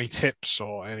anyone's got any tips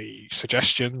or any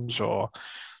suggestions, or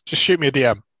just shoot me a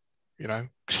DM.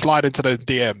 Slide into the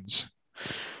DMs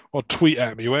or tweet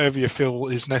at me, whatever you feel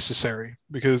is necessary,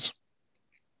 because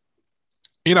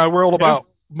we're all about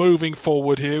moving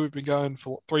forward here. We've been going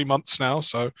for 3 months now,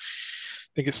 so I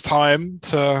think it's time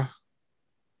to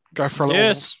go for a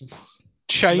little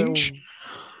change,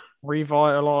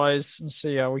 revitalize, and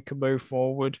see how we can move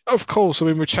forward. Of course, I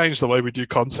mean, we changed the way we do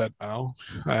content now,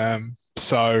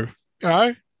 so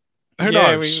who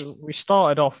knows? We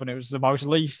started off and it was the most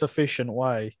least efficient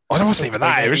way. Oh, it wasn't even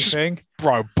that. It was just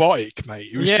robotic,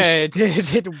 mate. It was it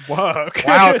didn't work.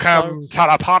 Welcome to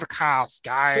the podcast,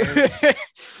 guys.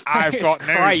 I've got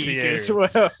news for you. As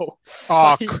well.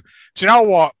 Oh, do you know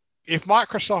what? If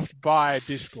Microsoft buy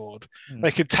Discord,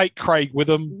 they could take Craig with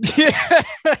them. Yeah.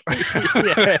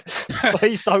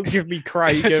 Please don't give me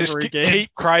Craig ever again.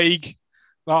 Keep Craig.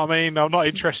 Know what I mean? I'm not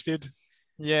interested.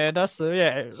 Yeah,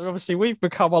 obviously we've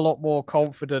become a lot more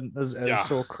confident as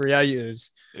sort of creators.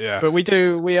 Yeah. But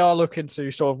we are looking to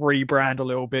sort of rebrand a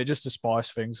little bit just to spice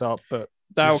things up. But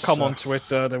that'll come on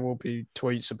Twitter. There will be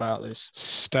tweets about this.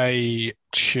 Stay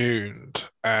tuned.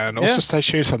 And also stay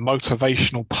tuned for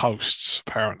motivational posts,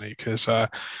 apparently, because they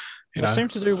seem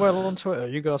to do well on Twitter.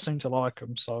 You guys seem to like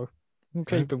them, so we'll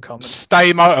keep them coming.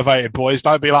 Stay motivated, boys.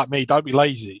 Don't be like me. Don't be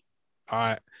lazy. All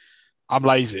right. I'm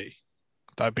lazy.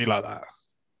 Don't be like that.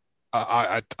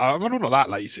 I'm not that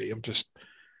lazy. I'm just,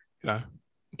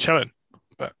 chilling.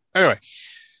 But anyway,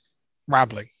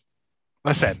 rambling.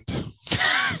 Let's end.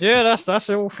 Yeah, that's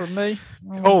all from me.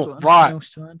 Oh, right.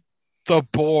 The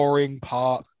boring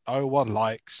part no one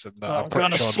likes. And I'm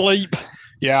going to sleep.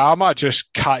 Yeah, I might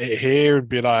just cut it here and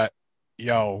be like,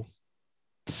 yo,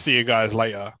 see you guys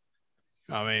later.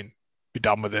 I mean, be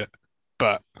done with it.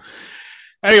 But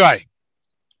anyway,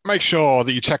 make sure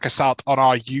that you check us out on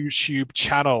our YouTube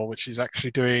channel, which is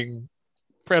actually doing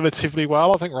relatively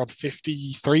well. I think we're on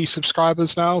 53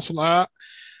 subscribers now, something like that.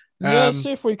 Yeah, let's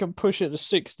see if we can push it to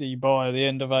 60 by the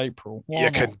end of April. Why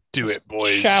not? Can do it,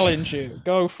 boys. Challenge it.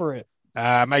 Go for it.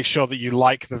 Make sure that you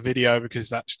like the video because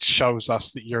that shows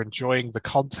us that you're enjoying the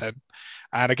content.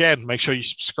 And again, make sure you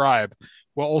subscribe.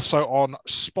 We're also on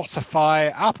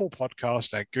Spotify, Apple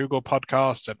Podcasts, and Google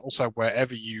Podcasts, and also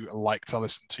wherever you like to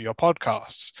listen to your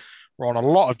podcasts. We're on a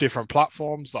lot of different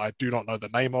platforms that I do not know the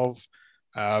name of.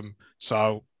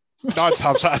 So 9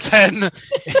 times out of 10,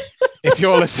 if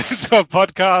you're listening to a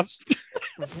podcast,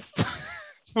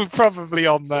 we're probably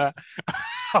on there.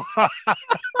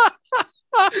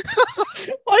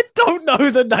 I don't know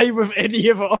the name of any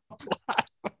of our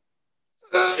platforms.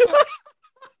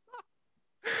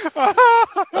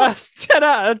 That's 10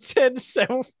 out of 10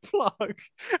 self-plug.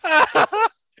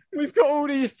 We've got all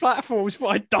these platforms, but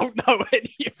I don't know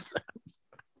any of them.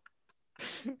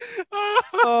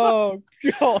 Oh,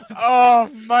 God. Oh,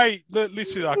 mate.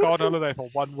 Listen, I go on holiday for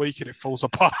 1 week and it falls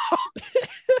apart.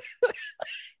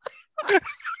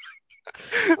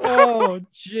 Oh,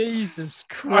 Jesus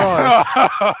Christ.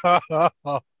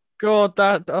 God,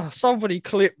 that somebody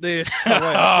clip this.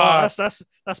 Oh, wait,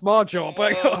 that's my job.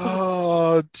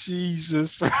 Oh,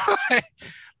 Jesus.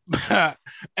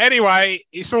 Anyway,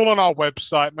 it's all on our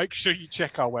website. Make sure you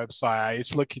check our website.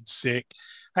 It's looking sick.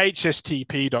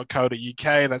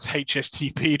 hstp.co.uk. That's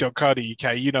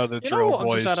hstp.co.uk. You know the drill, what,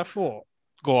 boys. I just had a thought.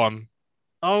 Go on.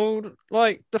 Oh,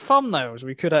 like the thumbnails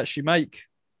we could actually make,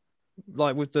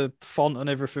 like with the font and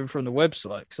everything from the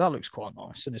website, because that looks quite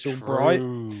nice and it's all bright.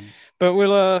 But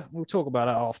we'll talk about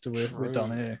that after we're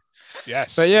done here.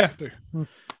 Yes. But yeah.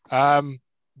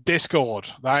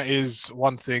 Discord. That is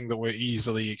one thing that we're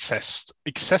easily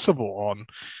accessible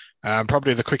on.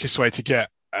 Probably the quickest way to get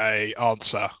a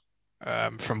answer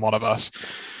from one of us.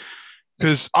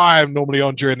 Because I am normally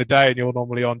on during the day and you're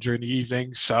normally on during the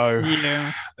evening. So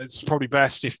yeah, it's probably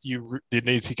best if you did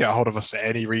need to get a hold of us for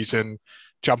any reason,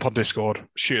 jump on Discord,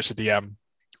 shoot us a DM.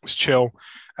 It's chill.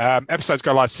 Episodes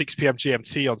go live 6 p.m.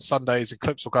 GMT on Sundays, and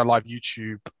clips will go live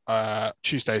YouTube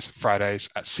Tuesdays and Fridays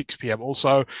at 6 p.m.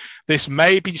 Also, this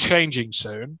may be changing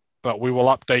soon, but we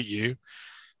will update you.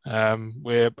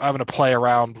 We're having a play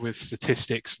around with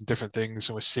statistics and different things,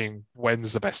 and we're seeing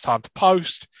when's the best time to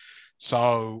post.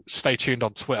 So stay tuned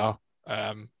on Twitter,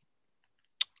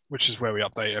 which is where we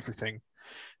update everything.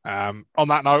 On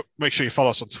that note, make sure you follow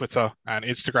us on Twitter and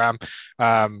Instagram,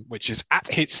 which is at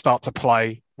Hit Start to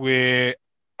Play.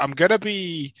 I'm gonna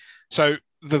be so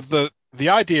the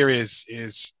idea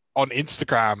is on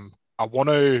Instagram. I want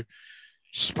to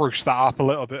spruce that up a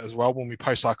little bit as well when we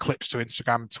post our clips to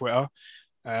Instagram and Twitter.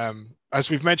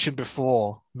 As we've mentioned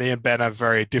before, me and Ben have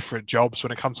very different jobs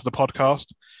when it comes to the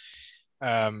podcast.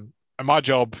 And my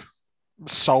job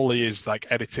solely is like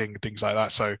editing, things like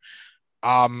that. So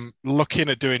I'm looking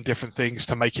at doing different things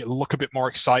to make it look a bit more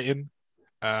exciting.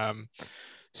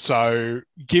 So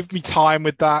give me time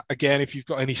with that. Again, if you've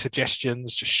got any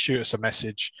suggestions, just shoot us a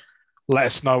message. Let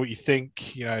us know what you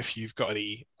think. If you've got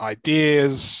any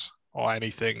ideas or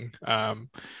anything, we're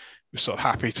sort of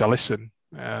happy to listen.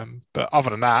 But other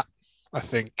than that, I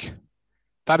think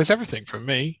that is everything from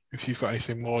me. If you've got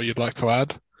anything more you'd like to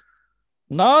add.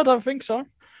 No, I don't think so.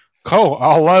 Cool.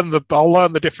 I'll learn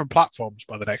the different platforms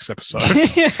by the next episode.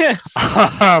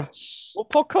 What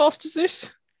podcast is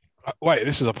this? Wait,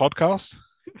 this is a podcast?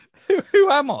 Who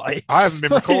am I? I haven't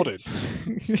been recorded.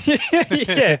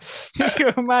 Yeah, can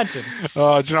you imagine? Do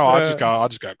you know what? I'll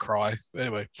just go cry.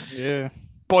 Anyway. Yeah.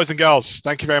 Boys and girls,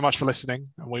 thank you very much for listening,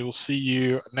 and we will see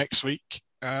you next week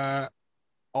on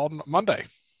Monday.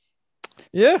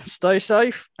 Yeah, stay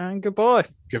safe and goodbye.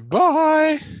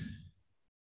 Goodbye.